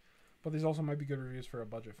 but these also might be good reviews for a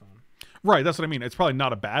budget phone. Right, that's what I mean. It's probably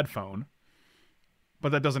not a bad phone,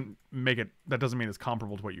 but that doesn't make it. That doesn't mean it's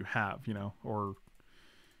comparable to what you have, you know. Or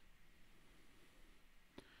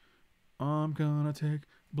I'm gonna take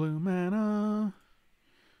blue mana,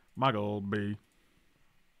 my gold bee.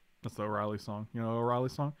 That's the O'Reilly song. You know O'Reilly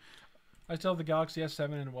song. I still have the Galaxy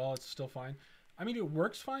S7, and well, it's still fine. I mean, it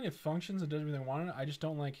works fine. It functions. It does everything I want it. I just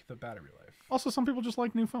don't like the battery life. Also, some people just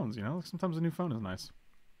like new phones. You know, like sometimes a new phone is nice.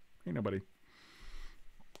 Ain't nobody.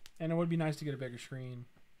 And it would be nice to get a bigger screen.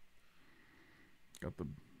 Got the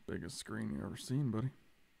biggest screen you ever seen, buddy.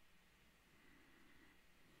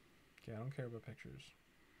 Okay, I don't care about pictures.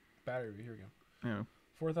 Battery, here we go. Yeah.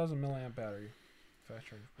 4,000 milliamp battery. Fast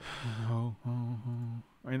charge. Oh.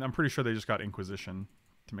 I mean, I'm pretty sure they just got Inquisition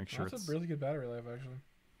to make sure That's it's a really good battery life, actually.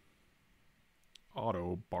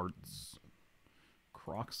 Auto Bart's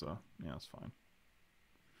Croxa. Yeah, it's fine.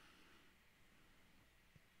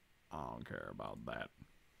 I don't care about that.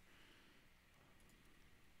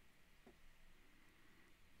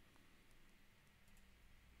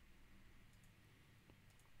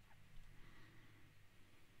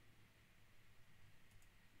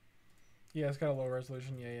 Yeah, it's got a low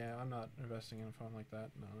resolution. Yeah. I'm not investing in a phone like that.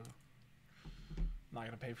 No. I'm not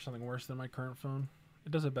going to pay for something worse than my current phone.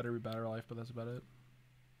 It does have better battery life, but that's about it.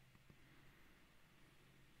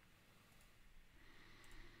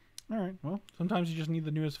 All right, well. Sometimes you just need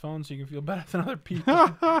the newest phone so you can feel better than other people.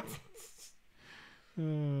 I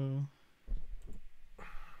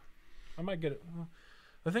might get it.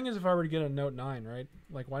 The thing is, if I were to get a Note 9, right?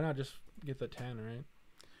 Like, why not just get the 10, right?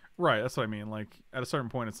 Right, that's what I mean. Like, at a certain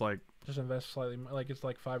point, it's like... Just invest slightly more. Like, it's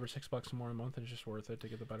like $5 or $6 more a month, and it's just worth it to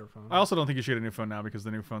get the better phone. I also don't think you should get a new phone now because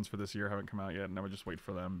the new phones for this year haven't come out yet, and I would just wait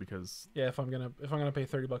for them because... Yeah, if I'm gonna pay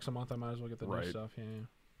 $30 a month, I might as well get the new Right. stuff. Yeah,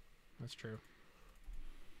 that's true.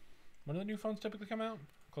 When do the new phones typically come out?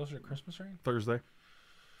 Closer to Christmas, right? Thursday.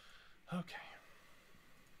 Okay.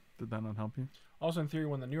 Did that not help you? Also, in theory,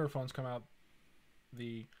 when the newer phones come out,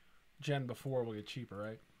 the gen before will get cheaper,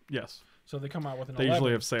 right? Yes. So if they come out with an They 11.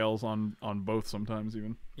 usually have sales on both sometimes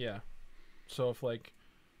even. Yeah. So if like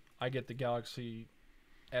I get the Galaxy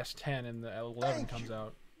S10 and the 11 comes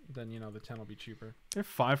out, then you know the 10 will be cheaper. They have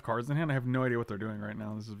 5 cards in hand. I have no idea what they're doing right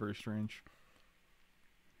now. This is very strange.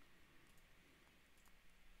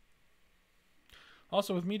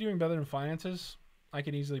 Also, with me doing better in finances, I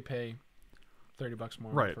can easily pay $30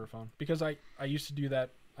 more Right. for a phone because I used to do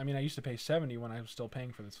that. I mean, I used to pay $70 when I was still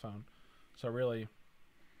paying for this phone. So really,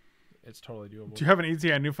 it's totally doable. Do you have an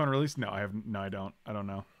ETI new phone release? No, I have. No, I don't. I don't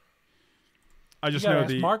know. I just you gotta know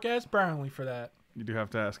ask the. Mark S. Brownlee for that. You do have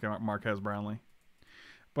to ask Marquez Brownlee.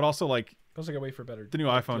 But also, like, Plus, I gotta wait for better. the new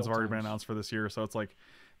iPhones deal have already been times. announced for this year, so it's like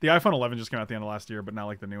the iPhone 11 just came out at the end of last year, but now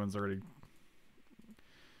like the new one's already.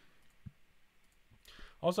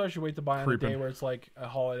 Also, I should wait to buy on a Creeping. day where it's like a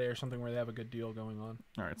holiday or something where they have a good deal going on.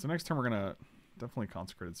 All right, so next time we're gonna definitely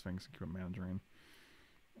consecrated Sphinx and keep it managing,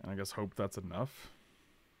 and I guess hope that's enough.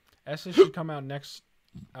 S's should come out next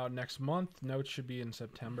month. Notes should be in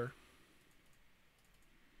September.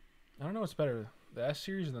 I don't know what's better, the S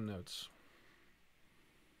series or the Notes.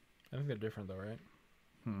 I think they're different though, right?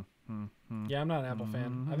 Yeah, I'm not an Apple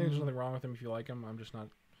fan. I think there's nothing wrong with them if you like them. I'm just not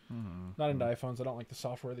into iPhones. I don't like the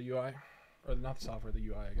software, the UI. or not the software, the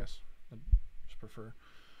UI, I guess. I just prefer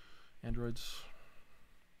Androids.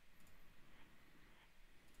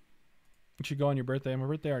 You should go on your birthday. My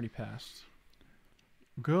birthday already passed.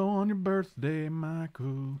 Go on your birthday,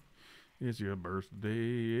 Michael. It's your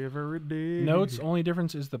birthday every day. Notes, only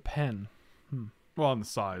difference is the pen. Well, and the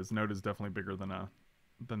size. Note is definitely bigger than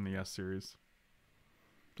the S series.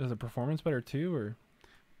 Is the performance better too, or?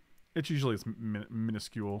 It's usually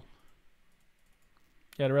minuscule.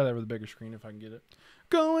 Yeah, I'd rather have a bigger screen if I can get it.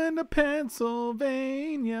 Going to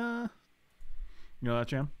Pennsylvania. You know that,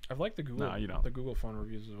 Jam? I've liked the Google. No, you don't. The Google phone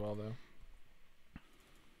reviews as well, though.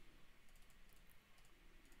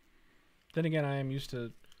 Then again, I am used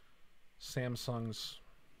to Samsung's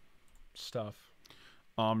stuff.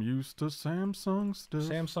 I'm used to Samsung stuff.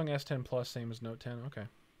 Samsung S10 Plus, same as Note 10. Okay.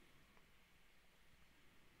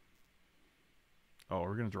 Oh,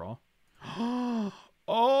 we're gonna draw.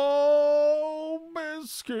 Oh,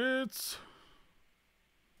 biscuits.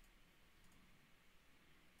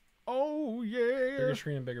 Oh yeah. Bigger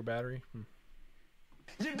screen and bigger battery.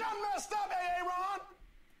 You done messed up, Aaron.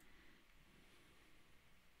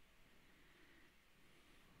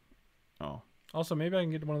 Oh. Also, maybe I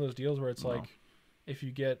can get one of those deals where it's No. like, if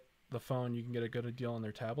you get the phone, you can get a good deal on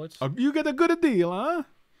their tablets. You get a good deal, huh?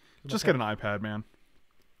 Just get an iPad, man.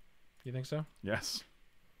 You think so? Yes.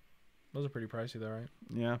 Those are pretty pricey, though, right?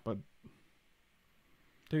 Yeah, but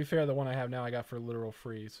To be fair, the one I have now I got for literal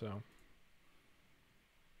free, so.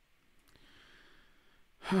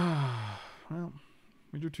 well,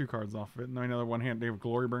 we drew 2 cards off of it. And another one hand, they have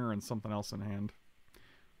Glorybringer and something else in hand.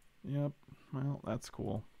 Yep. Well, that's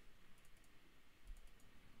cool.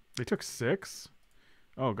 They took 6?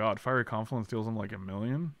 Oh god, Fiery Confluence deals them like 1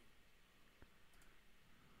 million?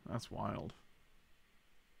 That's wild.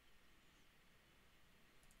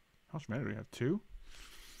 How much mana do we have? 2?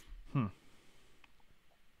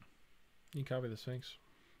 You can copy the Sphinx.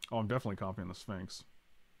 Oh, I'm definitely copying the Sphinx.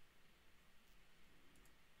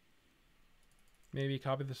 Maybe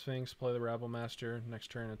copy the Sphinx, play the Rabble Master, next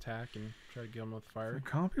turn attack, and try to kill him with fire. If I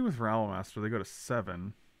copy with Rabble Master, they go to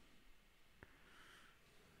 7.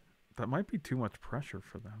 That might be too much pressure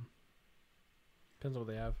for them. Depends on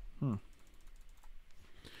what they have.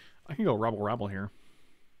 I can go Rabble here.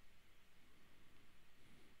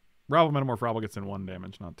 Rabble Metamorph Rabble gets in 1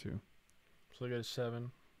 damage, not 2. So they go to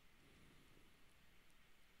 7.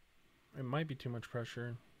 It might be too much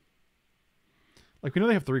pressure. Like, we know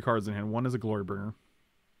they have 3 cards in hand. 1 is a Glorybringer.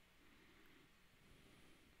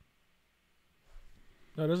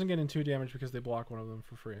 No, it doesn't get in 2 damage because they block one of them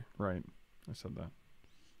for free. Right. I said that.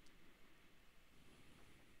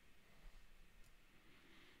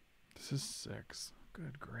 This is 6.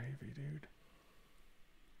 Good gravy, dude.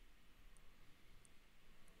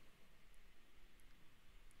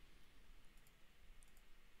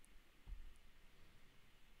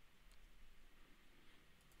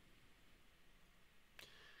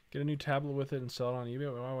 Get a new tablet with it and sell it on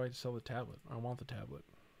eBay. Why would I sell the tablet? I want the tablet.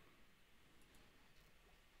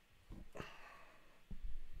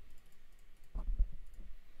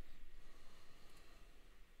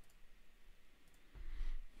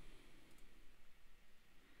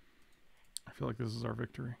 I feel like this is our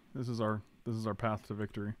victory. This is our path to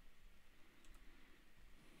victory.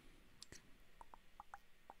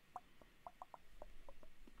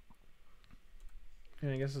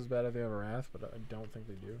 Yeah, I guess it's bad if they have a Wrath, but I don't think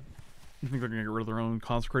they do. You think they're gonna get rid of their own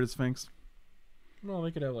consecrated Sphinx? Well, they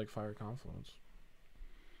could have like Fire Confluence.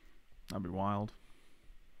 That'd be wild.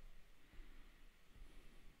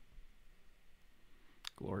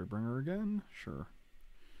 Glorybringer again? Sure.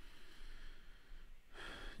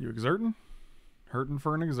 You exerting? Hurting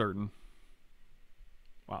for an exerting.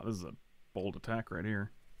 Wow, this is a bold attack right here.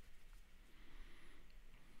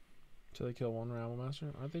 So they kill one Rabble Master?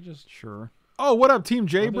 Aren't they just, Sure. Oh, what up, Team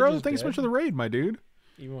J, Aren't they bro? just Thanks so much for dead? the raid, my dude.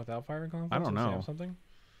 even without Fire Confluence? I don't does they have know. something?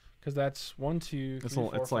 Because that's 1, 2, 3, It's,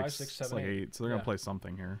 4, it's 5, like 6, it's 7, like 8. 8, so they're gonna Yeah. play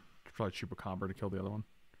something here. Probably Chupacabra to kill the other one.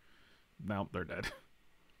 No, they're dead.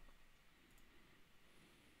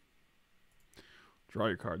 Draw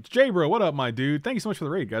your cards. J bro, what up, my dude? Thank you so much for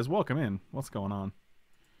the raid, guys. Welcome in. What's going on?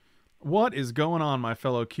 What is going on, my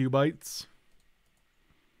fellow Cubites?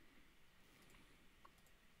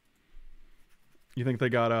 You think they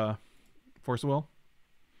got Force of Will?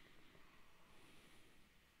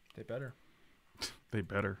 They better. They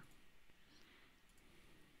better.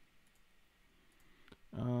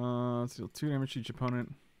 Let's deal 2 damage to each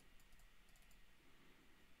opponent.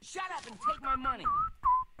 Shut up and take my money.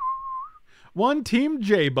 1 Team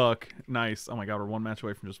J Buck. Nice. Oh my god, we're 1 match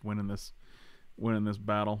away from just winning this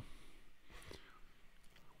battle.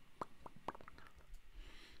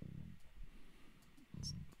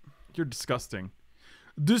 You're disgusting.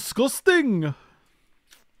 Disgusting! Do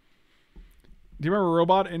you remember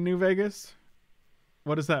Robot in New Vegas?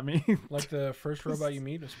 What does that mean? Like the first robot you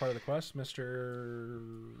meet as part of the quest, Mr.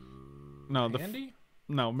 No, Handy?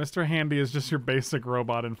 No, Mr. Handy is just your basic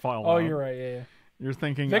robot in Fallout. Oh, you're right. Yeah. You're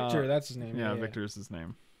thinking Victor, that's his name. Yeah, Victor is his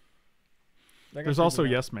name. That There's guy's also pretty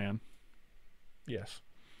good. Yes Man. Yes.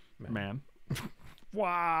 Man.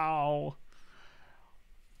 Wow.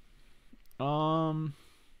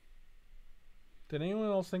 Did anyone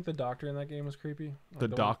else think the doctor in that game was creepy? Like The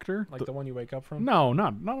doctor? Like the one you wake up from? No,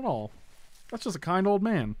 not at all. That's just a kind old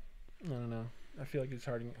man. No. I feel like he's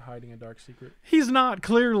hiding a dark secret. He's not,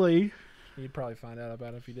 clearly. You'd probably find out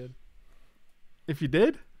about it if he did. If you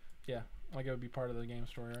did? Yeah. Like it would be part of the game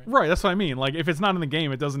story, right? Right, that's what I mean. Like, if it's not in the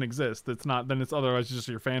game, it doesn't exist. It's not, then it's otherwise just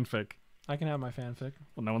your fanfic. I can have my fanfic.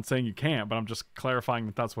 Well, no one's saying you can't, but I'm just clarifying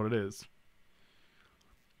that that's what it is.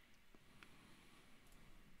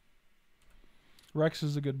 Rex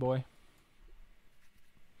is a good boy.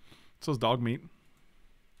 So is Dog Meat.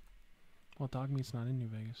 Well, dog meat's not in New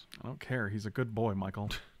Vegas. I don't care. He's a good boy, Michael.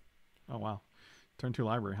 Oh, wow. Turn 2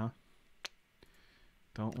 library, huh?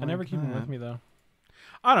 Don't I never like keep him that. with me, though.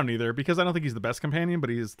 I don't either, because I don't think he's the best companion, but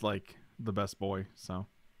he's, like, the best boy, so.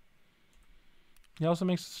 He also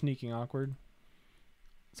makes sneaking awkward.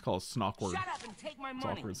 It's called Snawkward. Shut up and take my It's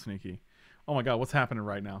money. awkward sneaky. Oh my god, what's happening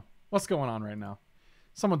right now? What's going on right now?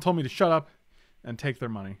 Someone told me to shut up and take their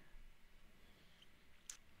money.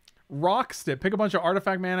 Rock Stip. Pick a bunch of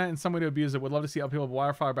artifact mana and some way to abuse it. Would love to see upheaval of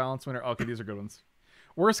Wildfire Balance winner. Okay, these are good ones.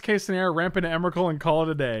 Worst case scenario, ramp into Emrakul and call it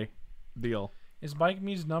a day. Deal. Is Mike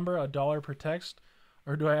Me's number $1 per text,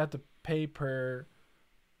 or do I have to pay per?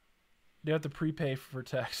 Do you have to prepay for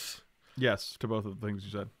text? Yes, to both of the things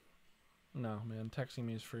you said. No, man. Texting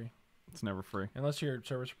me is free. It's never free. Unless your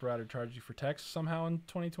service provider charges you for text somehow in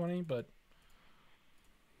 2020, but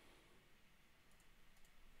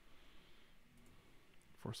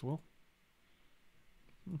Force of Will?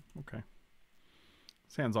 Okay.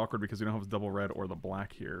 Sounds awkward because we don't have double red or the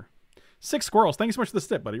black here. 6 squirrels. Thank you so much for the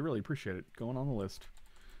stip, buddy. Really appreciate it. Going on the list.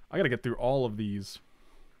 I got to get through all of these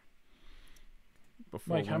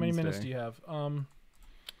before Mike, how many minutes Wednesday. do you have?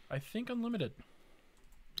 I think unlimited.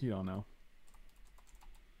 You don't know.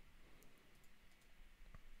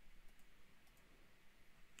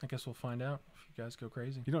 I guess we'll find out if you guys go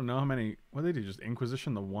crazy. You don't know how many... What did they do? Just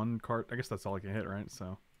Inquisition, the one card? I guess that's all I can hit, right?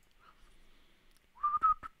 So...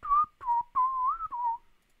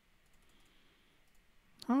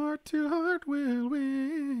 Heart to heart will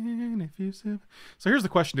win if you sip. So here's the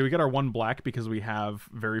question. Do we get our 1 black because we have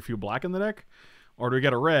very few black in the deck? Or do we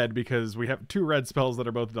get a red because we have 2 red spells that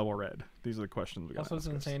are both double red? These are the questions we got. Also, it's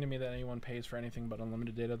insane to me that anyone pays for anything but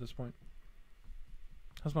unlimited data at this point.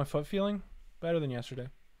 How's my foot feeling? Better than yesterday.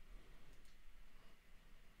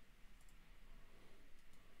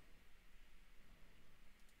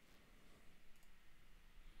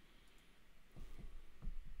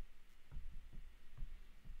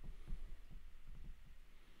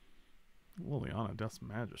 Liliana, Death's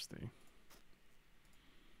Majesty.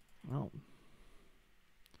 Well...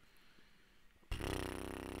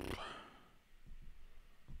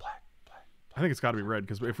 I think it's got to be red,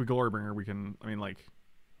 because if we Glorybringer, we can... I mean, like...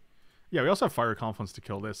 Yeah, we also have Fire Confluence to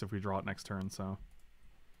kill this if we draw it next turn, so...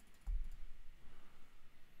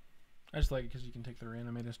 I just like it because you can take the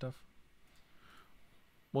reanimated stuff.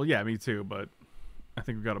 Well, yeah, me too, but... I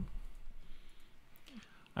think we've got to...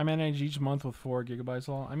 I manage each month with 4 gigabytes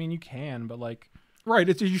all. I mean, you can, but like... Right,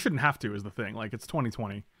 it's, you shouldn't have to, is the thing. Like, it's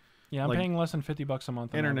 2020. Yeah, I'm Like, paying less than $50 a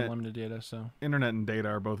month and I have internet- unlimited data, so... Internet and data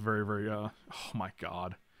are both very, very... Oh, my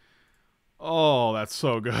God. Oh, that's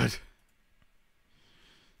so good.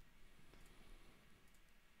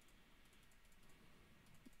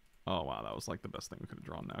 Oh, wow, that was like the best thing we could have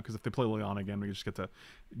drawn now. Because if they play Liliana again, we just get to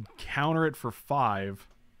counter it for 5.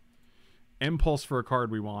 Impulse for a card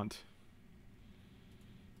we want.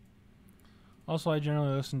 Also, I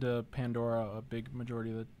generally listen to Pandora a big majority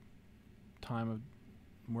of the time of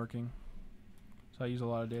working. So I use a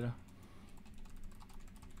lot of data.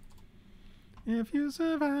 If you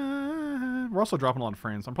survive. We're also dropping a lot of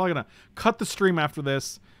frames. I'm probably going to cut the stream after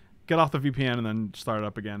this, get off the VPN, and then start it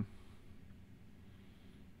up again.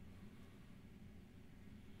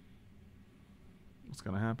 What's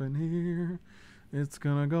going to happen here? It's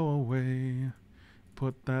going to go away.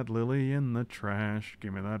 Put that lily in the trash.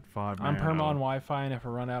 Give me that 5 I'm mana. perma on Wi-Fi, and if I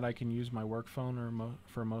run out, I can use my work phone or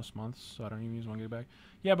for most months, so I don't even use 1 gig back.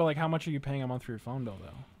 Yeah, but like, how much are you paying a month for your phone bill,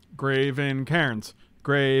 though? Graven Cairns.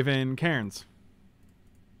 Graven Cairns.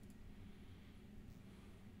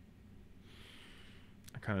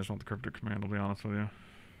 I kind of just want the cryptic command, I'll be honest with you.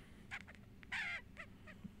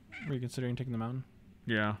 Were you considering taking the mountain?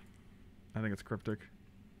 Yeah. I think it's cryptic.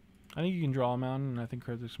 I think you can draw a mountain, and I think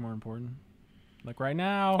cryptic's more important. Like right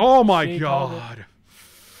now. Oh my Shea called it. god.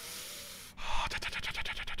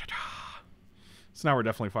 So now we're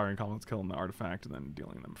definitely firing comments, killing the artifact, and then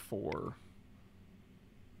dealing them 4.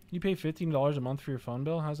 You pay $15 a month for your phone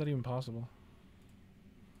bill? How's that even possible?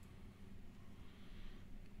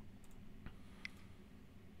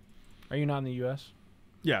 Are you not in the U.S.?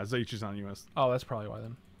 Yeah, Zaichi's on US. Oh, that's probably why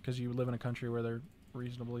then. Because you live in a country where they're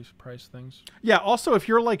reasonably priced things. Yeah, also if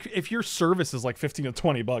your service is like 15 to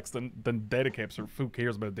 20 bucks, then data caps are, who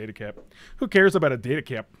cares about a data cap? Who cares about a data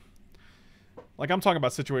cap? Like I'm talking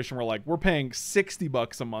about a situation where like we're paying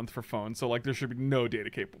 $60 a month for phones, so like there should be no data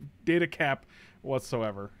cap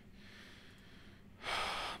whatsoever.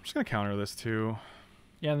 I'm just gonna counter this too.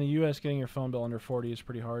 Yeah, in the U.S., getting your phone bill under 40 is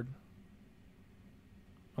pretty hard.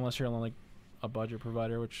 Unless you're on like a budget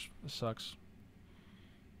provider, which sucks.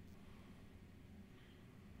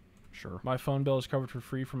 Sure. My phone bill is covered for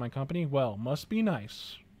free from my company. Well, must be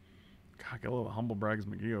nice. God, get a little humble brags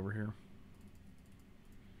McGee over here.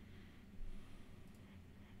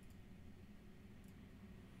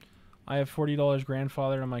 I have $40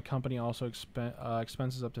 grandfathered, and my company also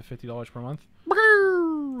expenses up to $50 per month.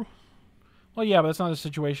 Well, yeah, but that's not a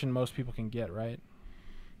situation most people can get, right?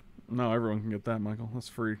 No, everyone can get that, Michael. That's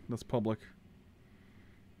free. That's public.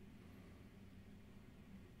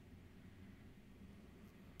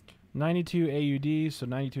 $92 AUD, so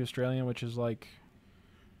 92 Australian, which is like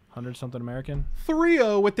 100 something American.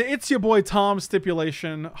 3-0 with the It's Your Boy Tom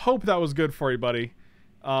stipulation. Hope that was good for you, buddy.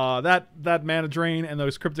 That mana drain and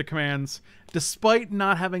those cryptic commands, despite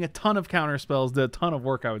not having a ton of counter spells, did a ton of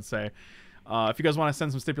work, I would say. If you guys want to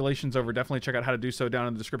send some stipulations over, definitely check out how to do so down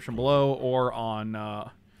in the description below or on.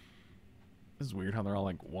 This is weird how they're all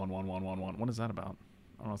like 1, 1, 1, 1, 1. What is that about?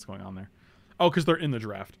 I don't know what's going on there. Oh, because they're in the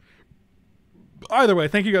draft. Either way,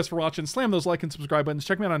 thank you guys for watching. Slam those like and subscribe buttons.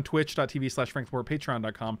 Check me out on twitch.tv/FrankLepore,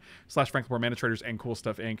 patreon.com/FrankLepore, Mana Traders, and Cool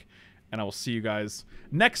Stuff Inc. And I will see you guys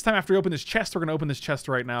next time after we open this chest. We're going to open this chest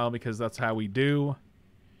right now because that's how we do.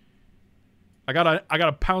 I got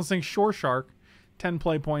a Pouncing Shore Shark, 10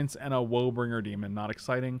 play points, and a Woebringer Demon. Not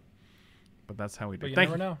exciting, but that's how we do. But you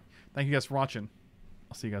never know. Thank you guys for watching.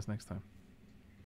 I'll see you guys next time.